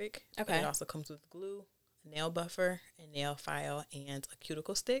something quick. Okay. It also comes with glue, a nail buffer, a nail file, and a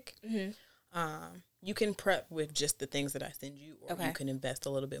cuticle stick. You can prep with just the things that I send you, or you can invest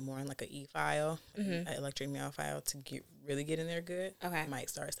a little bit more in like an e-file, an electric nail file to really get in there good. Okay. I might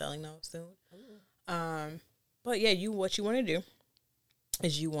start selling those soon. But yeah, what you want to do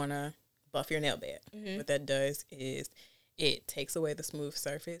is you want to buff your nail bed. What that does is it takes away the smooth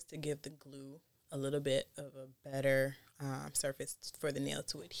surface to give the glue a little bit of a better surface for the nail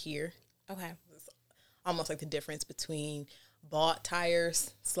to adhere. Okay. It's almost like the difference between bought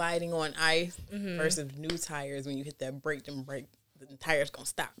tires sliding on ice versus new tires. When you hit that brake, the tire's gonna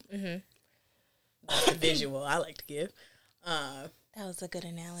stop. That's the visual I like to give. That was a good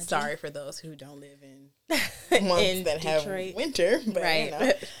analogy. Sorry for those who don't live in months in that Detroit. have winter, but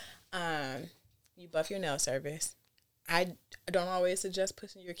Right. You buff your nail surface. I don't always suggest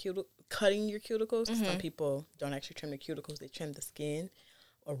cutting your cuticles. Some people don't actually trim the cuticles; they trim the skin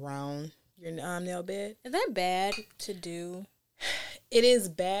around your nail bed. Is that bad to do? It is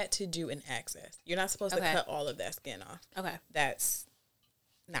bad to do in excess. You're not supposed to Okay. cut all of that skin off. Okay. That's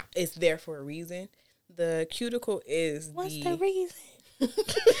not. It's there for a reason. The cuticle is What's the reason?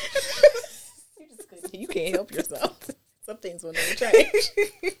 You can't help yourself. Some things will never change.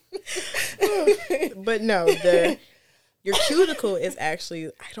 But no, your cuticle is actually,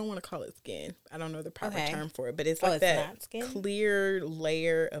 I don't want to call it skin. I don't know the proper term for it, but it's like it's that not skin? clear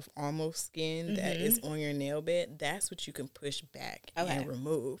layer of almost skin that is on your nail bed. That's what you can push back and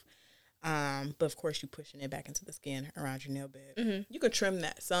remove. But of course, you're pushing it back into the skin around your nail bed. You can trim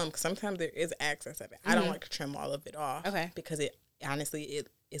that some, because sometimes there is excess of it. I don't like to trim all of it off. Because it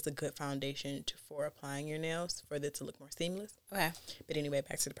it's a good foundation for applying your nails for it to look more seamless. But anyway,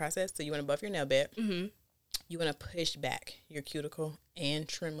 back to the process. So you want to buff your nail bed. You want to push back your cuticle and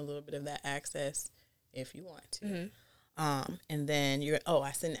trim a little bit of that excess if you want to. And then you get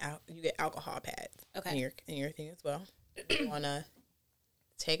alcohol pads in your thing as well. You want to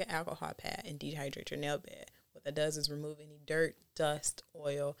take an alcohol pad and dehydrate your nail bed. What that does is remove any dirt, dust,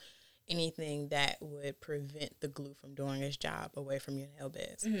 oil, anything that would prevent the glue from doing its job away from your nail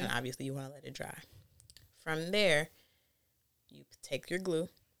beds. And obviously you want to let it dry. From there, you take your glue.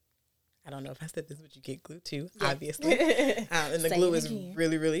 I don't know if I said this, but you get glue too, obviously. And the glue is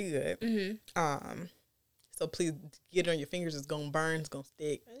really, really good. So please get it on your fingers. It's going to burn. It's going to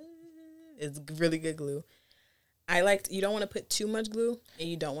stick. It's really good glue. You don't want to put too much glue, and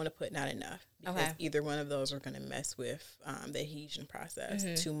you don't want to put not enough. Because either one of those are going to mess with the adhesion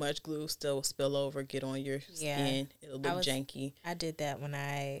process. Too much glue still will spill over, get on your skin. It'll look janky. I did that when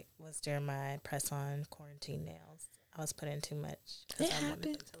I was during my press-on quarantine nails. I was putting too much because I wanted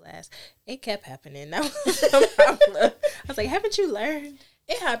them to last. It kept happening. That was the problem. I was like, haven't you learned?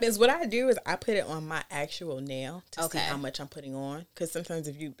 It happens. What I do is I put it on my actual nail to see how much I'm putting on. Because sometimes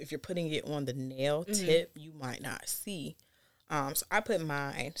if you're putting it on the nail tip, you might not see. So I put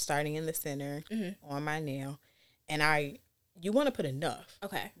mine starting in the center on my nail, and you want to put enough.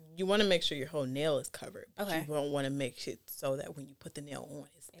 You want to make sure your whole nail is covered. But you don't want to make it so that when you put the nail on,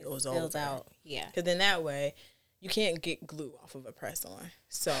 it spills out. Yeah. Because then that way, you can't get glue off of a press on.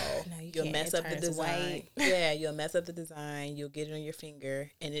 So you'll mess up the design. Yeah, you'll mess up the design. You'll get it on your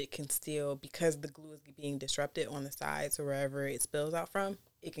finger, and it can still, because the glue is being disrupted on the sides or wherever it spills out from,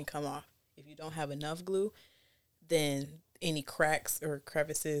 it can come off. If you don't have enough glue, then any cracks or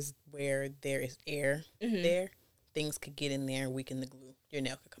crevices where there is air there, things could get in there and weaken the glue. Your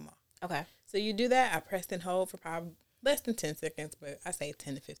nail could come off. So you do that. I pressed and hold for probably less than 10 seconds, but I say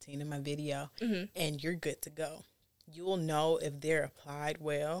 10 to 15 in my video, and you're good to go. You'll know if they're applied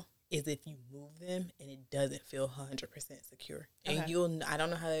well is if you move them and it doesn't feel 100% secure. And I don't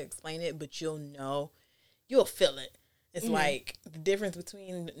know how to explain it, but you'll feel it. It's like the difference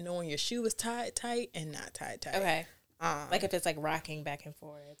between knowing your shoe is tied tight and not tied tight. Like if it's like rocking back and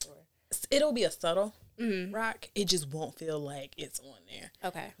forth, or it'll be a subtle rock. It just won't feel like it's on there.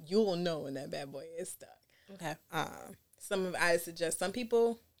 You'll know when that bad boy is stuck. I suggest some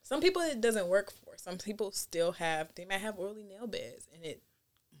people it doesn't work for. Some people they might have oily nail beds, and it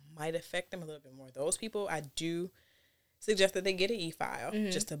might affect them a little bit more. Those people, I do suggest that they get an e-file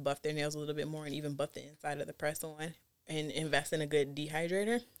just to buff their nails a little bit more, and even buff the inside of the press on, and invest in a good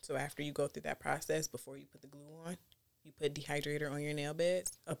dehydrator. So after you go through that process, before you put the glue on, you put dehydrator on your nail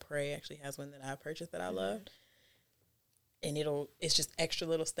beds. Apres actually has one that I purchased that I loved. And it's just extra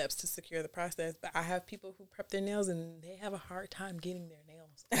little steps to secure the process. But I have people who prep their nails and they have a hard time getting their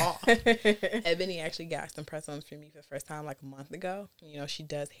nails off. Ebony actually got some press-ons for me for the first time like a month ago. You know, she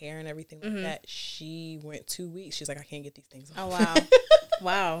does hair and everything like that. She went 2 weeks. She's like, I can't get these things off. Oh, wow.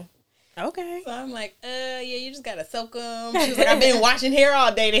 Wow. Okay. So I'm like, yeah, you just got to soak them. She was like, I've been washing hair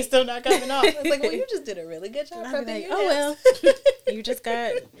all day. They still not coming off. I was like, well, you just did a really good job prepping your nails. Well, you just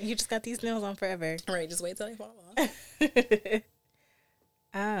got these nails on forever. Right, just wait till they fall off.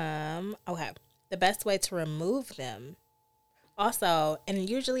 Okay. The best way to remove them. Also, and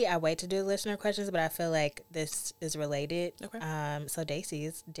usually I wait to do listener questions, but I feel like this is related. So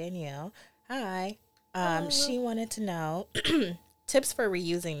Danielle, hi. She wanted to know tips for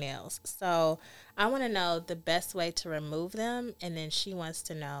reusing nails. So I want to know the best way to remove them, and then she wants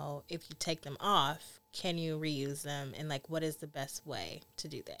to know if you take them off, can you reuse them, and like what is the best way to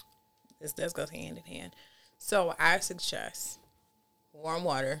do that? This does go hand in hand. So I suggest warm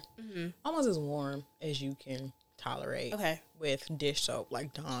water, almost as warm as you can tolerate. Okay. With dish soap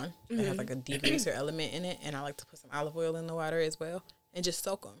like Dawn that has like a degreaser element in it, and I like to put some olive oil in the water as well, and just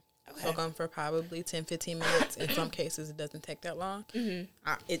soak them. Okay. Soak them for probably 10-15 minutes. In some cases, it doesn't take that long.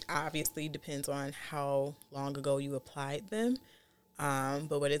 It obviously depends on how long ago you applied them,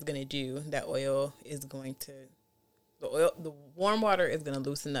 but what it's going to do, that oil is going to, the warm water is going to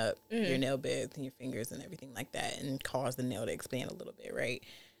loosen up your nail beds and your fingers and everything like that, and cause the nail to expand a little bit, right?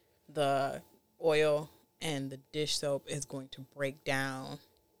 The oil and the dish soap is going to break down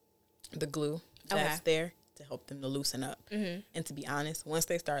the glue that's there to help them to loosen up. And to be honest, once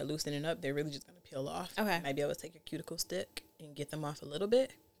they start loosening up, they're really just going to peel off. Okay. You might be able to take your cuticle stick and get them off a little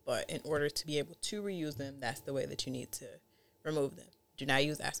bit, but in order to be able to reuse them, that's the way that you need to remove them. Do not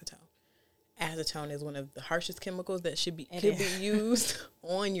use acetone. Acetone is one of the harshest chemicals that could be used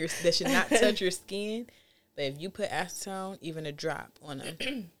on your, that should not touch your skin. But if you put acetone, even a drop on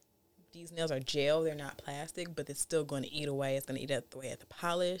them, these nails are gel, they're not plastic, but it's still going to eat away. It's going to eat away at the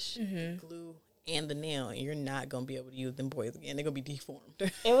polish, the glue, and the nail, and you're not going to be able to use them boys again. They're going to be deformed.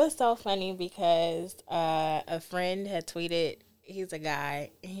 It was so funny because a friend had tweeted, he's a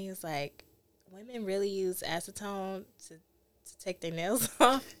guy, and he was like, women really use acetone to take their nails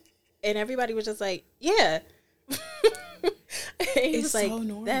off? And everybody was just like, yeah. He was like, so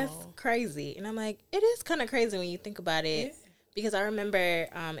normal. That's crazy. And I'm like, it is kind of crazy when you think about it. Yeah. Because I remember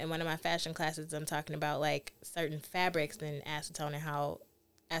in one of my fashion classes, I'm talking about like certain fabrics and acetone and how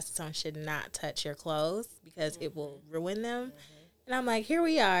acetone should not touch your clothes because it will ruin them. And I'm like, here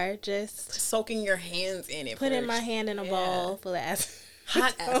we are, just soaking your hands in it. Putting my hand in a bowl full of acetone.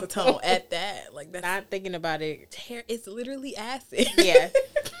 Hot acetone at that. Like that's not thinking about it. It's literally acid. Yeah.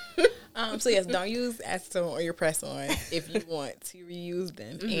 So yes, don't use acetone or your press-on if you want to reuse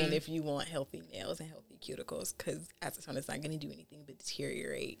them, and if you want healthy nails and healthy cuticles, because acetone is not going to do anything but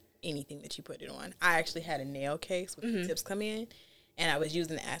deteriorate anything that you put it on. I actually had a nail case with the tips come in, and I was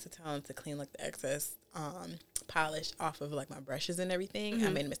using the acetone to clean like the excess polish off of like my brushes and everything. I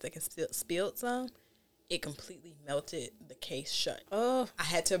made a mistake and spilled some. It completely melted the case shut. Oh, I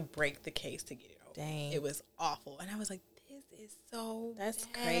had to break the case to get it open. Dang, it was awful, and I was like, is so that's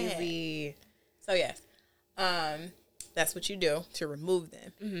bad. Crazy. So yes, that's what you do to remove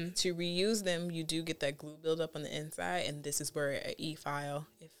them. To reuse them, you do get that glue buildup on the inside, and this is where an e-file.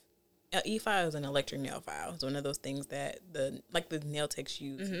 If an e-file is an electric nail file, it's one of those things that the nail techs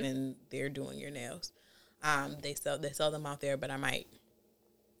use when they're doing your nails. They sell them out there, but I might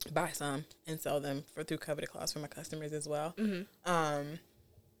buy some and sell them through Coveted Claws for my customers as well.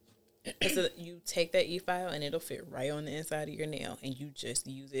 So you take that e-file and it'll fit right on the inside of your nail, and you just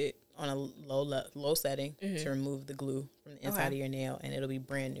use it on a low setting to remove the glue from the inside of your nail, and it'll be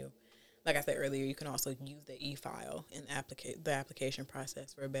brand new. Like I said earlier, you can also use the e-file in the application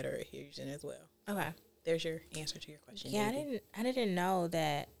process for a better adhesion as well. Okay, there's your answer to your question. Yeah, I didn't know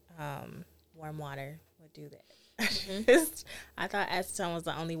that warm water would do that. I thought acetone was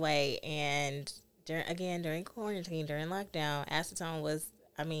the only way, and during quarantine, during lockdown, acetone was.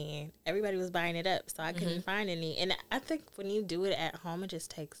 I mean, everybody was buying it up, so I couldn't find any. And I think when you do it at home, it just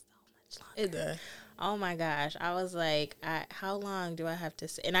takes so much longer. It does. Oh, my gosh. I was like, how long do I have to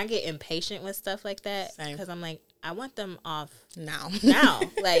sit? And I get impatient with stuff like that because I'm like, I want them off now.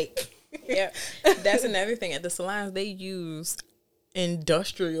 Like, yeah. That's another thing. At the salons, they use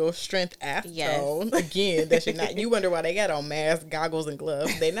industrial strength acetone. Yes. Again, that should not. You wonder why they got on masks, goggles, and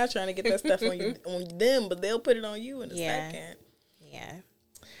gloves. They're not trying to get that stuff on them, but they'll put it on you in a second. Yeah.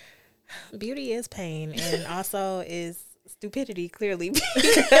 Beauty is pain, and also is stupidity, clearly.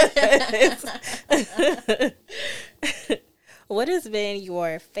 What has been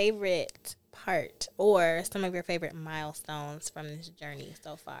your favorite part or some of your favorite milestones from this journey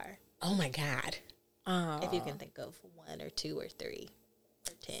so far? Oh, my God. If you can think of 1 or 2 or 3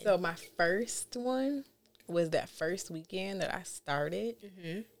 or 10. So my first one was that first weekend that I started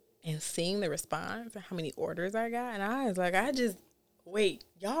and seeing the response and how many orders I got. And I was like, wait,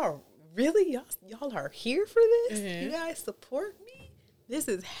 y'all really? Y'all are here for this? You guys support me? This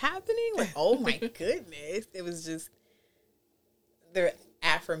is happening? Like, oh my goodness. It was just the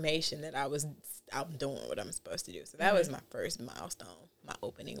affirmation that I'm doing what I'm supposed to do. So that was my first milestone, my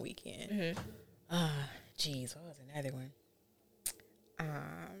opening weekend. What was another one?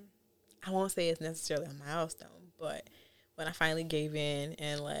 I won't say it's necessarily a milestone, but when I finally gave in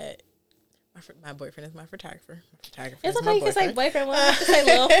and let my My boyfriend is my photographer. My photographer It's is okay. my You can say boyfriend. boyfriend. We don't have to say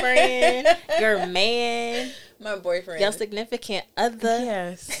little friend. Your man. My boyfriend. Your significant other.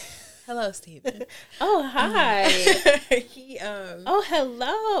 Yes. Hello, Steven. Oh, hi. He Oh,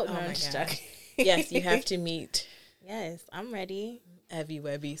 hello. No, my I'm just God. joking. Yes, you have to meet Yes, I'm ready. Evie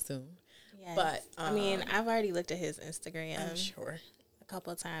Webby soon. Yes. But I mean, I've already looked at his Instagram I'm sure. a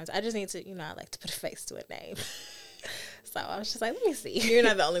couple of times. I just need to, I like to put a face to a name. So I was just like, let me see. You're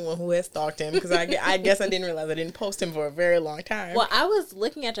not the only one who has stalked him, because I guess I didn't realize I didn't post him for a very long time. Well, I was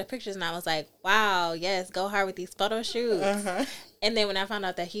looking at your pictures and I was like, wow, yes, go hard with these photo shoots. Uh-huh. And then when I found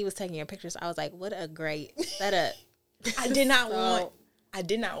out that he was taking your pictures, I was like, what a great setup. I did not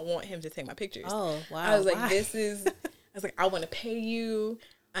want him to take my pictures. Oh, wow. I was like, why? I want to pay you.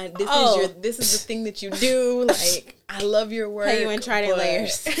 Oh. This is the thing that you do. Like, I love your work. Pay you in trident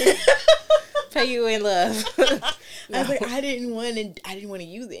layers. Pay you in love. I was like, I didn't want to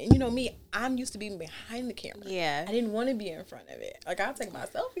use it. And you know me, I'm used to being behind the camera. Yeah. I didn't want to be in front of it. Like, I'll take my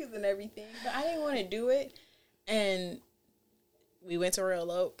selfies and everything, but I didn't want to do it. And we went to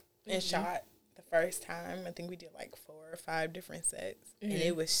Royal Oak and shot the first time. I think we did like 4 or 5 different sets. And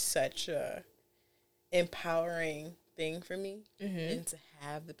it was such a empowering thing for me. And to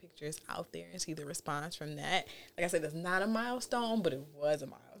have the pictures out there and see the response from that. Like I said, that's not a milestone, but it was a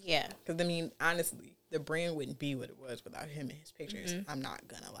milestone. Yeah. Because, I mean, honestly, the brand wouldn't be what it was without him and his pictures. I'm not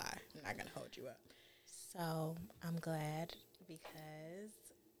going to lie. I'm not going to hold you up. So I'm glad, because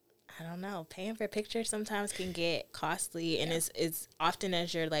I don't know, paying for pictures sometimes can get costly, and it's often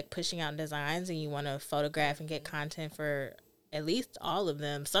as you're like pushing out designs and you want to photograph and get content for at least all of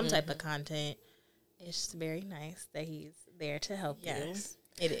them, some type of content. It's just very nice that he's there to help you. Yes,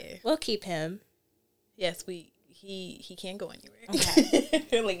 it is. We'll keep him. Yes, he can't go anywhere.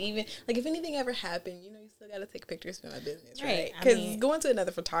 Okay. Like, even like if anything ever happened, you still got to take pictures for my business, Right. right? Because going to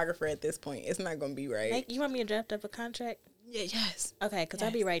another photographer at this point, it's not going to be right. Like, you want me to draft up a contract? Yeah, yes. Okay, because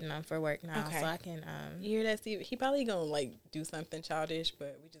I'll be writing them for work now, Okay. so I can. You hear that, Steve? He probably gonna like do something childish,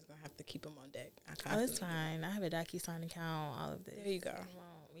 but we just gonna have to keep him on deck. Oh, it's fine. I have a DocuSign account. All of this. There you go.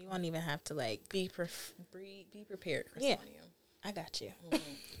 We won't even have to like Be prepared, Yeah. Christonia. I got you.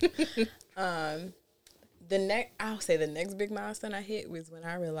 I'll say the next big milestone I hit was when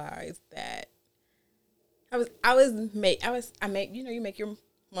I realized that I make you make your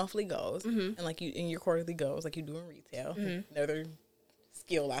monthly goals and like you in your quarterly goals like you do in retail. Another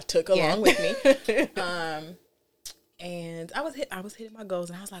skill I took along with me. And I was hitting my goals,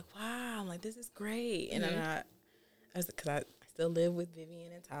 and I was like, wow, I'm like, this is great. And then I still live with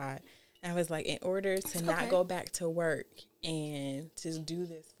Vivian and Todd. And I was like, in order to not go back to work and to do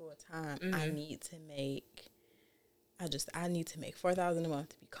this full time, I need to make $4,000 a month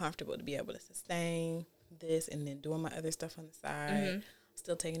to be comfortable, to be able to sustain this, and then doing my other stuff on the side,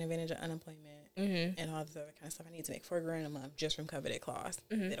 still taking advantage of unemployment and all this other kind of stuff. I need to make $4,000 a month just from Coveted Cloths.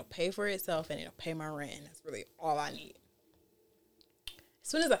 It'll pay for itself, and it'll pay my rent, and that's really all I need. As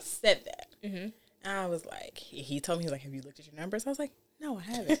soon as I said that, I was like, he told me, he was like, have you looked at your numbers? I was like, no, I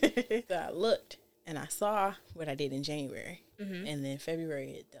haven't. So I looked, and I saw what I did in January, and then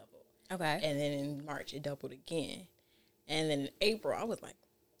February it doubled. Okay. And then in March it doubled again. And then in April I was like,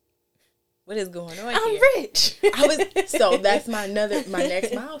 what is going on I'm here? rich. So that's my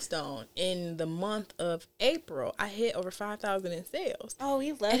next milestone. In the month of April, I hit over 5,000 in sales. Oh,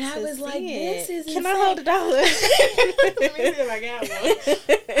 we love And to I was see like, it. this is Can insane. I hold $1? Let me see if I got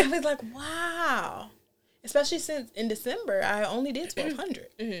one. I was like, wow. Especially since in December, I only did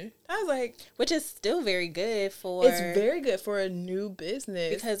 1,200. I was like, Which is still very good for. it's very good for a new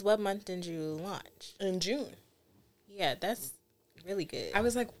business. Because what month did you launch? In June. Yeah, that's really good. I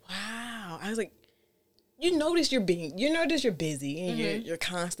was like, wow. I was like, you notice you're busy and you're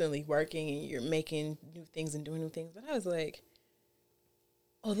constantly working and you're making new things and doing new things. But I was like,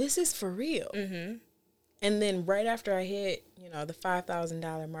 oh, this is for real. And then right after I hit, the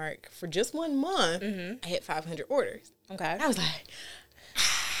 $5,000 mark for just 1 month, I hit 500 orders. Okay. I was like,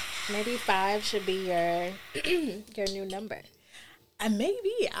 Maybe 5 should be your new number.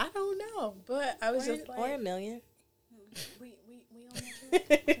 maybe, I don't know. But I was just like, Or $1 million. we on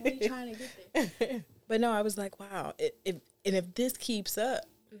that track. We trying to get there. But no, I was like, wow. If this keeps up,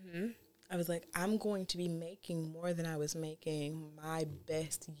 I was like, I'm going to be making more than I was making my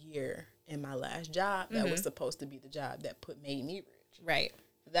best year in my last job. That was supposed to be the job that made me rich. Right.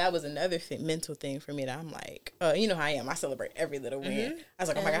 That was another mental thing for me that I'm like, you know how I am. I celebrate every little win. I was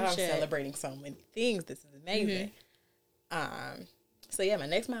like, oh my God, I'm celebrating so many things. This is amazing. So yeah, my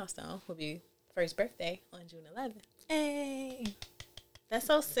next milestone will be first birthday on June 11th. Hey. That's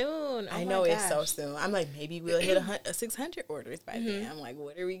so soon. I know it's so soon. I'm like, maybe we'll hit a 600 orders by then. I'm like,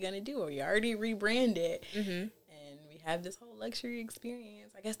 what are we going to do? We already rebranded. And we have this whole luxury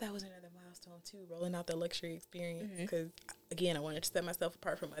experience. I guess that was another milestone, too, rolling out the luxury experience. Because, again, I wanted to set myself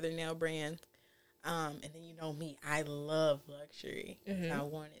apart from other nail brands. And then, you know me, I love luxury. So I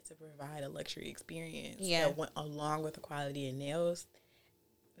wanted to provide a luxury experience that went along with the quality of nails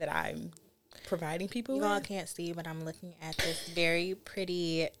that I'm providing people. You all can't see, but I'm looking at this very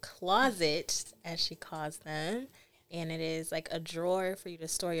pretty closet, as she calls them. And it is like a drawer for you to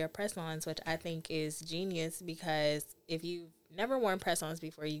store your press-ons, which I think is genius because if you've never worn press-ons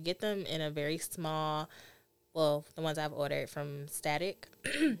before, you get them in a very small, well, the ones I've ordered from Static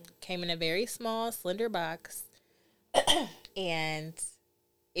came in a very small, slender box. And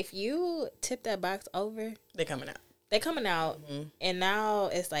if you tip that box over, they're coming out. And now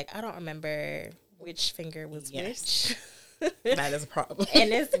it's like, I don't remember which finger was which. That is a problem.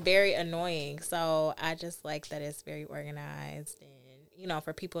 And it's very annoying. So I just like that it's very organized. And, you know,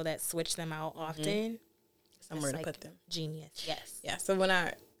 for people that switch them out often. Somewhere to put them. Genius. Yes. Yeah. So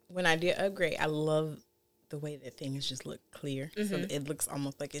when I did upgrade, I love the way that things just look clear. So it looks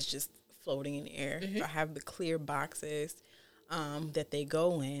almost like it's just floating in the air. So I have the clear boxes that they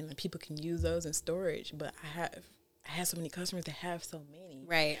go in. And people can use those in storage. But I have so many customers that have so many.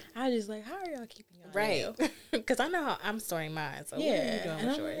 Right. I just like, how are y'all keeping y'all right? Because I know how I'm storing mine. So what are you doing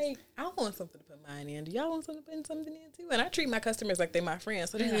with yours? Like, I want something to put mine in. Do y'all want something to put something in too? And I treat my customers like they're my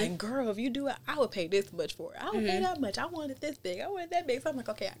friends. So they're like, girl, if you do it, I would pay this much for it. I would pay that much. I want it this big. I want it that big. So I'm like,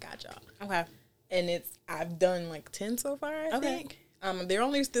 okay, I got y'all. Okay. And I've done like 10 so far, I think.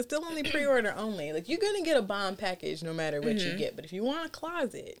 They're still only pre-order only. Like, you're gonna get a bomb package no matter what you get. But if you want a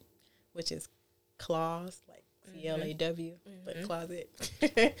closet, which is claws, like CLAW, but closet,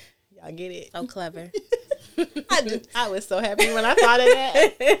 y'all get it. So clever. I was so happy when I thought of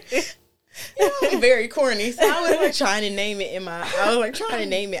that. I'm very corny, so I was like trying to name it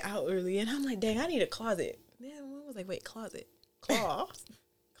out early, and I'm like, dang, I need a closet. Then I was like, wait, closet, claws.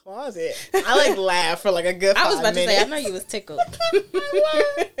 Closet. I like laughed for like a good 5 minutes. I was about to say, I know you was tickled. I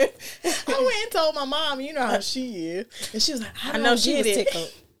went and told my mom, you know how she is. And she was like, I know she was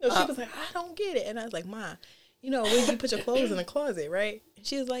tickled. No, she was like, I don't get it. And I was like, Ma, you know, when you put your clothes in the closet, right? And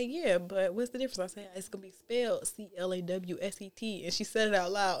she was like, yeah, but what's the difference? I said, it's going to be spelled CLAWSET. And she said it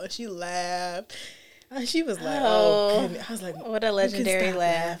out loud and she laughed. And she was like, oh, goodness. I was like, what a legendary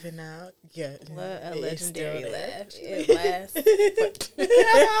laugh. Out. Yeah, what a legendary laugh. It lasts.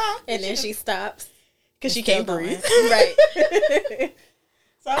 And then she stops. Because she can't breathe. Right.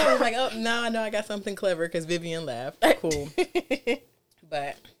 So I was like, oh, no, I got something clever because Vivian laughed. Cool.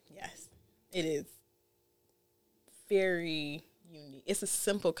 But, yes, it is very unique. It's a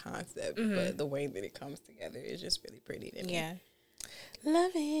simple concept, but the way that it comes together is just really pretty to me. Yeah.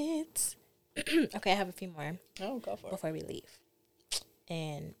 Love it. Okay, I have a few more. Oh, go for it. Before we leave.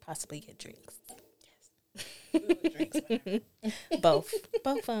 And possibly get drinks. Yes. Drinks. Both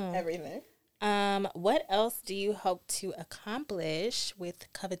of them. Everything. What else do you hope to accomplish with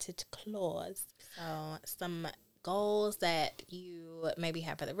Coveted Claws? So, some goals that you maybe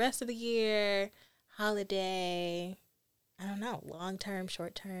have for the rest of the year, holiday, I don't know, long term,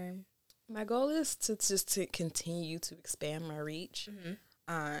 short term. My goal is to continue to expand my reach.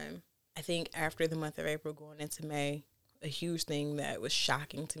 I think after the month of April going into May, a huge thing that was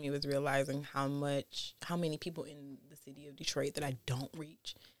shocking to me was realizing how many people in the city of Detroit that I don't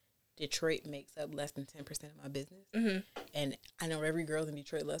reach. Detroit makes up less than 10% of my business. And I know every girl in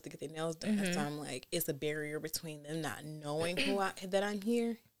Detroit loves to get their nails done. So I'm like, it's a barrier between them not knowing that I'm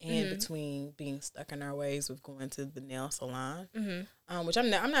here and between being stuck in our ways with going to the nail salon. Which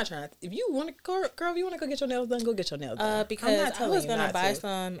I'm not trying to. If you want to go, girl, if you want to go get your nails done, go get your nails done. Because I was going to buy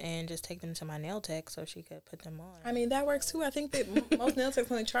some and just take them to my nail tech so she could put them on. I mean, that works too. I think that most nail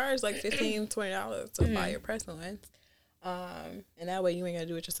techs only charge like $15, $20 to buy your press-ons. And that way you ain't got to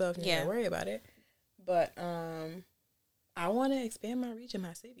do it yourself and you ain't got to worry about it. But I want to expand my reach in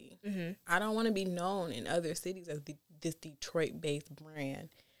my city. I don't want to be known in other cities as this Detroit-based brand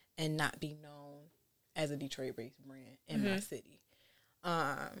and not be known as a Detroit-based brand in my city.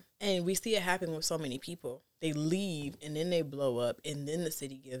 And we see it happen with so many people. They leave and then they blow up and then the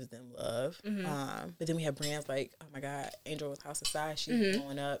city gives them love. But then we have brands like, oh my God, Angel House of Size. She's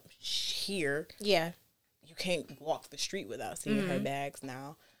blowing up here. Yeah. You can't walk the street without seeing her bags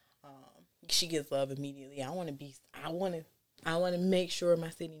now. She gets love immediately. I want to make sure my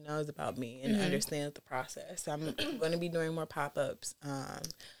city knows about me and understands the process. So I'm going to be doing more pop-ups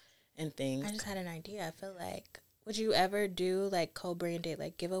and things. I just had an idea. I feel like, would you ever do like co-branded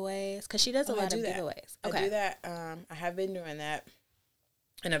like giveaways? Because she does a lot of giveaways. Okay. I do that. I have been doing that.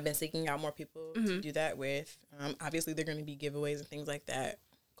 And I've been seeking out more people to do that with. Obviously, they're going to be giveaways and things like that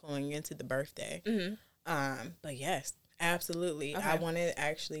going into the birthday. But yes, absolutely. Okay. I wanted,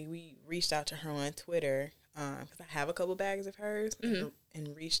 actually, we reached out to her on Twitter because I have a couple bags of hers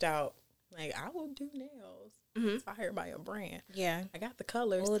and reached out, like, I will do nails. Inspired by your brand. Yeah. I got the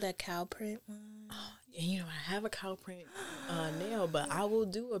colors. Oh, that cow print one. Oh, and you know, I have a cow print nail, but I will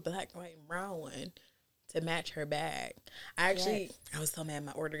do a black, white, and brown one to match her bag. I was so mad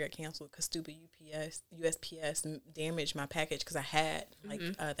my order got canceled because stupid USPS damaged my package because I had like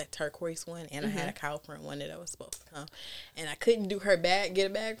that turquoise one and I had a cow print one that I was supposed to come. And I couldn't do her get a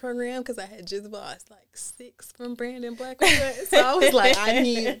bag program because I had just bought like 6 from Brandon Black. So I was like, I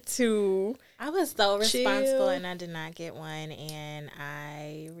need to. I was so responsible and I did not get one and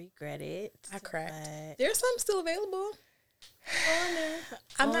I regret it. I cracked. There's some still available.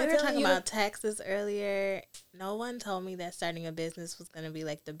 We were talking about taxes earlier. No one told me that starting a business was going to be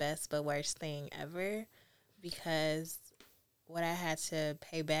like the best but worst thing ever, because what I had to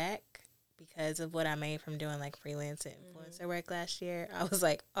pay back because of what I made from doing like freelance and influencer work last year, I was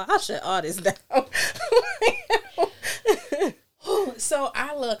like, oh, I'll shut all this down. So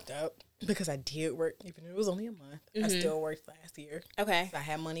I looked up because I did work, even if it was only a month. I still worked last year. Okay. So I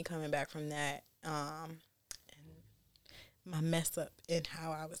had money coming back from that. My mess up in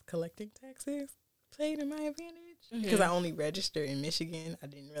how I was collecting taxes played in my advantage because I only registered in Michigan. I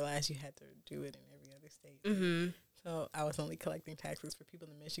didn't realize you had to do it in every other state. So I was only collecting taxes for people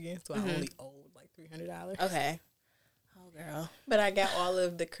in Michigan, so I only owed like $300. Okay. Oh, girl. But I got all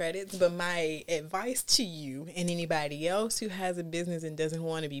of the credits. But my advice to you and anybody else who has a business and doesn't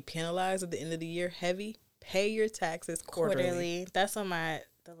want to be penalized at the end of the year heavy, pay your taxes quarterly. That's what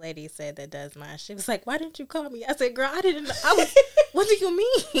the lady said that does mine. She was like, why didn't you call me? I said, girl, I didn't know. What do you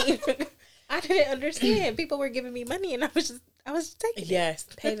mean? I didn't understand. People were giving me money and I was taking it. Yes.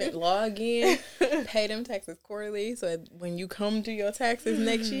 Pay them, log in, pay them taxes quarterly. So when you come to your taxes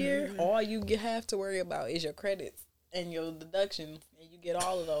next year, all you have to worry about is your credits and your deductions, and you get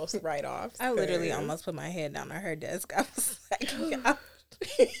all of those write-offs. I literally almost put my head down on her desk. I was like,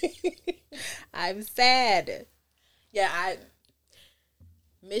 I'm sad. Yeah,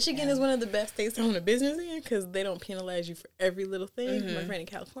 Michigan is one of the best states to own a business in because they don't penalize you for every little thing. My friend in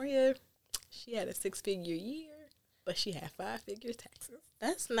California, she had a 6-figure year, but she had 5-figure taxes.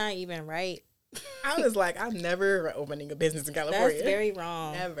 That's not even right. I was like, I'm never opening a business in California. That's very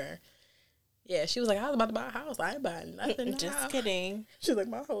wrong. Never. Yeah, she was like, I was about to buy a house. I ain't buying nothing. Just kidding. She's like,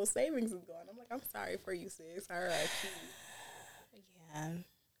 my whole savings is gone. I'm like, I'm sorry for you, sis. All right. Yeah.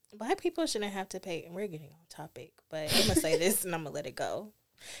 Black people shouldn't have to pay. We're getting on topic, but I'm going to say this and I'm going to let it go.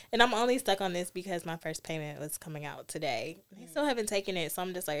 And I'm only stuck on this because my first payment was coming out today. They still haven't taken it, so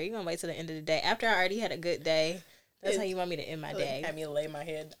I'm just like, are you going to wait till the end of the day? After I already had a good day, that's how you want me to end my day. Have me lay my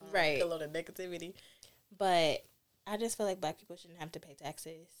head on right. a pillow of negativity. But I just feel like black people shouldn't have to pay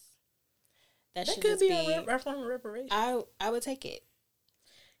taxes. That should could be a reparation. I would take it.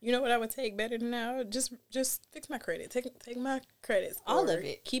 You know what I would take better than now? Just fix my credit. Take my credits. All of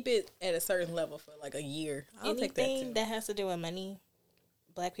it. Keep it at a certain level for like a year. I'll take that too. Anything that has to do with money,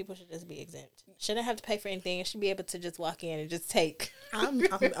 black people should just be exempt. Shouldn't have to pay for anything. It should be able to just walk in and just take. I'm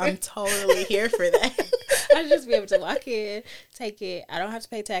totally here for that. I should just be able to walk in, take it. I don't have to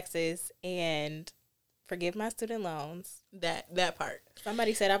pay taxes and forgive my student loans. That part.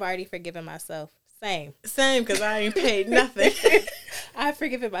 Somebody said I've already forgiven myself. Same, because I ain't paid nothing. I've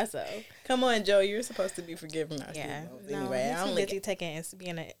forgiven myself. Come on, Joe. You're supposed to be forgiving us. Yeah. Anyway, I'm busy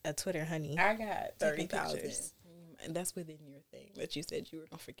being a Twitter honey. I got 30,000. And that's within your thing that you said you were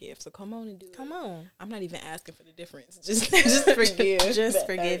gonna forgive. So come on and do it. Come on. I'm not even asking for the difference. Just forgive. Just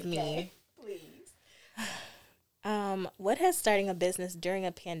forgive me, please. What has starting a business during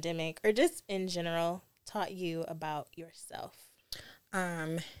a pandemic, or just in general, taught you about yourself?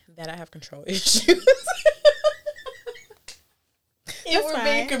 That I have control issues. If we're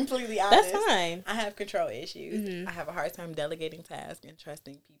being completely honest, that's fine. I have control issues. I have a hard time delegating tasks and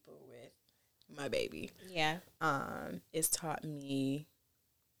trusting people with my baby. Yeah. It's taught me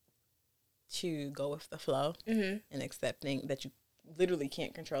to go with the flow and accepting that you literally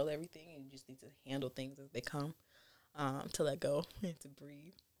can't control everything and you just need to handle things as they come. To let go and to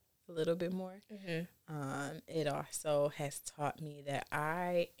breathe a little bit more. It also has taught me that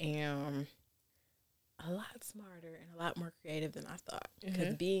I am a lot smarter and a lot more creative than I thought.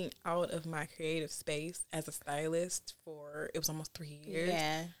 Because being out of my creative space as a stylist it was almost 3 years.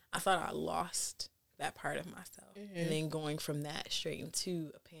 Yeah. I thought I lost that part of myself. And then going from that straight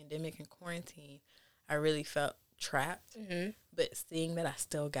into a pandemic and quarantine, I really felt trapped. But seeing that I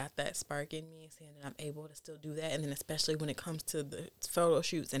still got that spark in me and seeing that I'm able to still do that. And then especially when it comes to the photo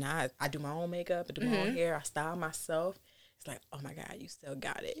shoots and I do my own makeup, I do my own hair, I style myself. It's like, oh my God, you still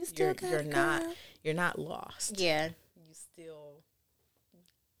got it. You're not lost. Yeah. You still,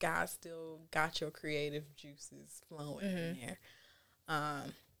 God still got your creative juices flowing in there.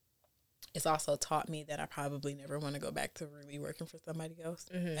 It's also taught me that I probably never want to go back to really working for somebody else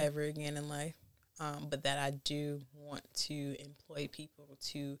ever again in life. But that I do want to employ people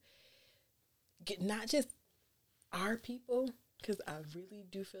to get not just our people, because I really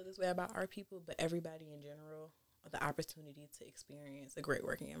do feel this way about our people, but everybody in general, the opportunity to experience a great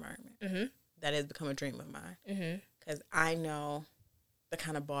working environment. That has become a dream of mine. Because I know the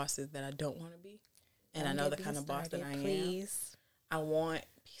kind of bosses that I don't want to be, and I know the kind of boss that I am. I want,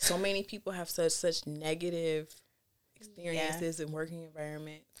 so many people have such negative experiences in working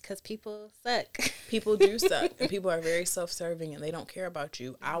environments. Because people suck. People do suck. And people are very self-serving and they don't care about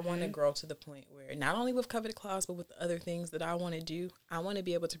you. I want to grow to the point where not only with Coveted Claws, but with the other things that I want to do, I want to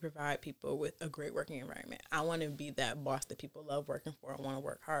be able to provide people with a great working environment. I want to be that boss that people love working for and want to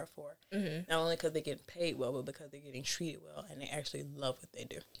work hard for. Not only because they're getting paid well, but because they're getting treated well and they actually love what they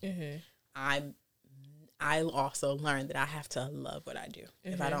do. I also learned that I have to love what I do.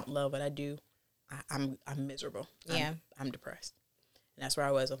 If I don't love what I do, I'm miserable. I'm depressed. And that's where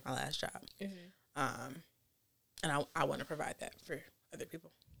I was with my last job. And I want to provide that for other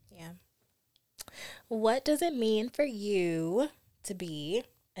people. Yeah. What does it mean for you to be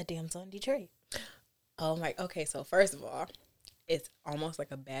a damsel in Detroit? Oh my, okay. So first of all, it's almost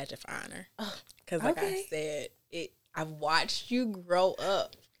like a badge of honor. Because like I said, I've watched you grow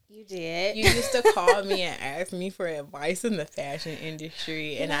up. You did. You used to call me and ask me for advice in the fashion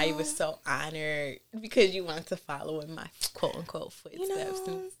industry, and I was so honored because you wanted to follow in my quote unquote footsteps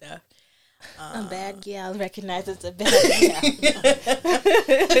and stuff. A bad gal recognizes a bad gal.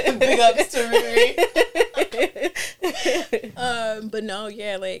 Big ups to Riri. But no,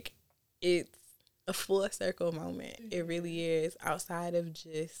 yeah, like it's a full circle moment. It really is. Outside of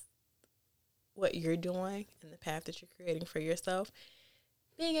just what you're doing and the path that you're creating for yourself.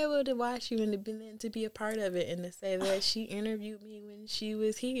 Being able to watch you and to be a part of it and to say that she interviewed me when she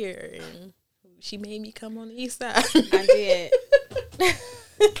was here and she made me come on the east side. I did.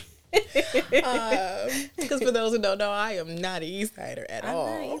 Because for those who don't know, I am not an east sider at all.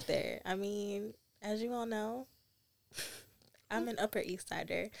 I'm not either. I mean, as you all know, I'm an Upper East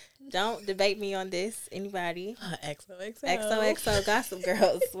Sider. Don't debate me on this, anybody. XOXO. XOXO Gossip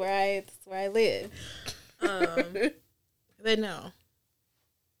Girls, where I live. But no.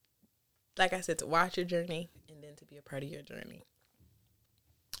 Like I said, to watch your journey and then to be a part of your journey.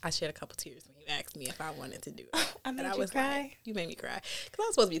 I shed a couple tears when you asked me if I wanted to do it. I made you cry? Like, you made me cry. Because I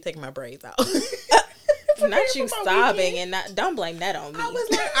was supposed to be taking my braids out. Not you sobbing and don't blame that on me. I was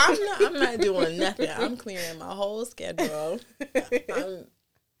like, I'm not doing nothing. I'm clearing my whole schedule.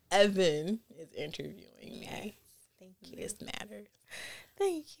 Evan is interviewing me. Yes. Thank you. This matters.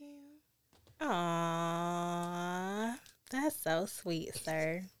 Thank you. Aww. That's so sweet,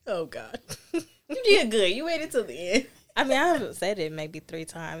 sir. Oh, God. You did good. You waited till the end. I mean, I haven't said it maybe 3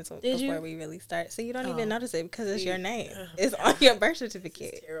 times before we really start. So you don't even notice it because it's your name. It's on your birth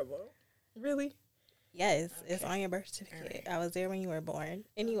certificate. It's terrible. Really? Yes, okay. It's on your birth certificate. Right. I was there when you were born.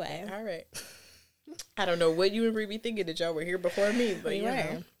 Anyway. Okay. All right. I don't know what you and Ruby thinking that y'all were here before me, but we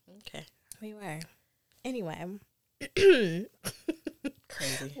were. Okay. We were. Anyway.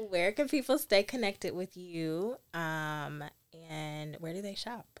 Crazy. Where can people stay connected with you? And where do they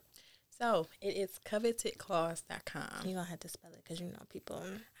shop? So it is covetedclaws.com. You're going to have to spell it because you know people.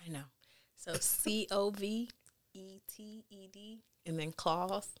 I know. So COVETED and then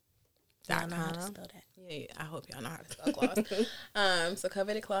claws. I know how to spell that. Yeah, I hope y'all know how to spell claws. So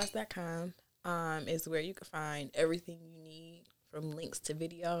covetedclaws.com is where you can find everything you need, from links to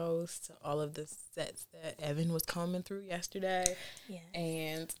videos to all of the sets that Evan was combing through yesterday. Yeah.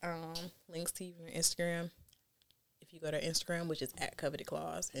 And links to even Instagram. If you go to Instagram, which is at Coveted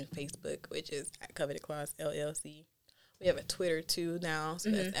Claws, and Facebook, which is at Coveted Claws LLC. We have a Twitter too now,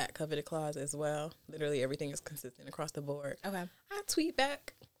 so that's at Coveted Claws as well. Literally everything is consistent across the board. Okay. I tweet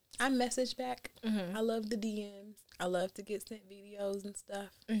back. I message back. I love the DMs. I love to get sent videos and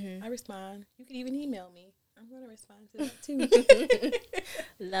stuff. I respond. You can even email me. I'm going to respond to that too.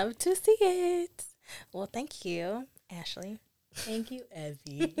 Love to see it. Well, thank you, Ashley. Thank you,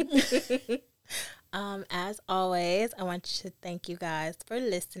 Evie. As always, I want to thank you guys for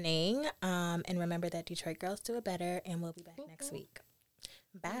listening. And remember that Detroit girls do it better, and we'll be back next week.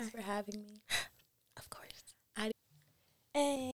 Bye. Thanks for having me. Of course. Hey.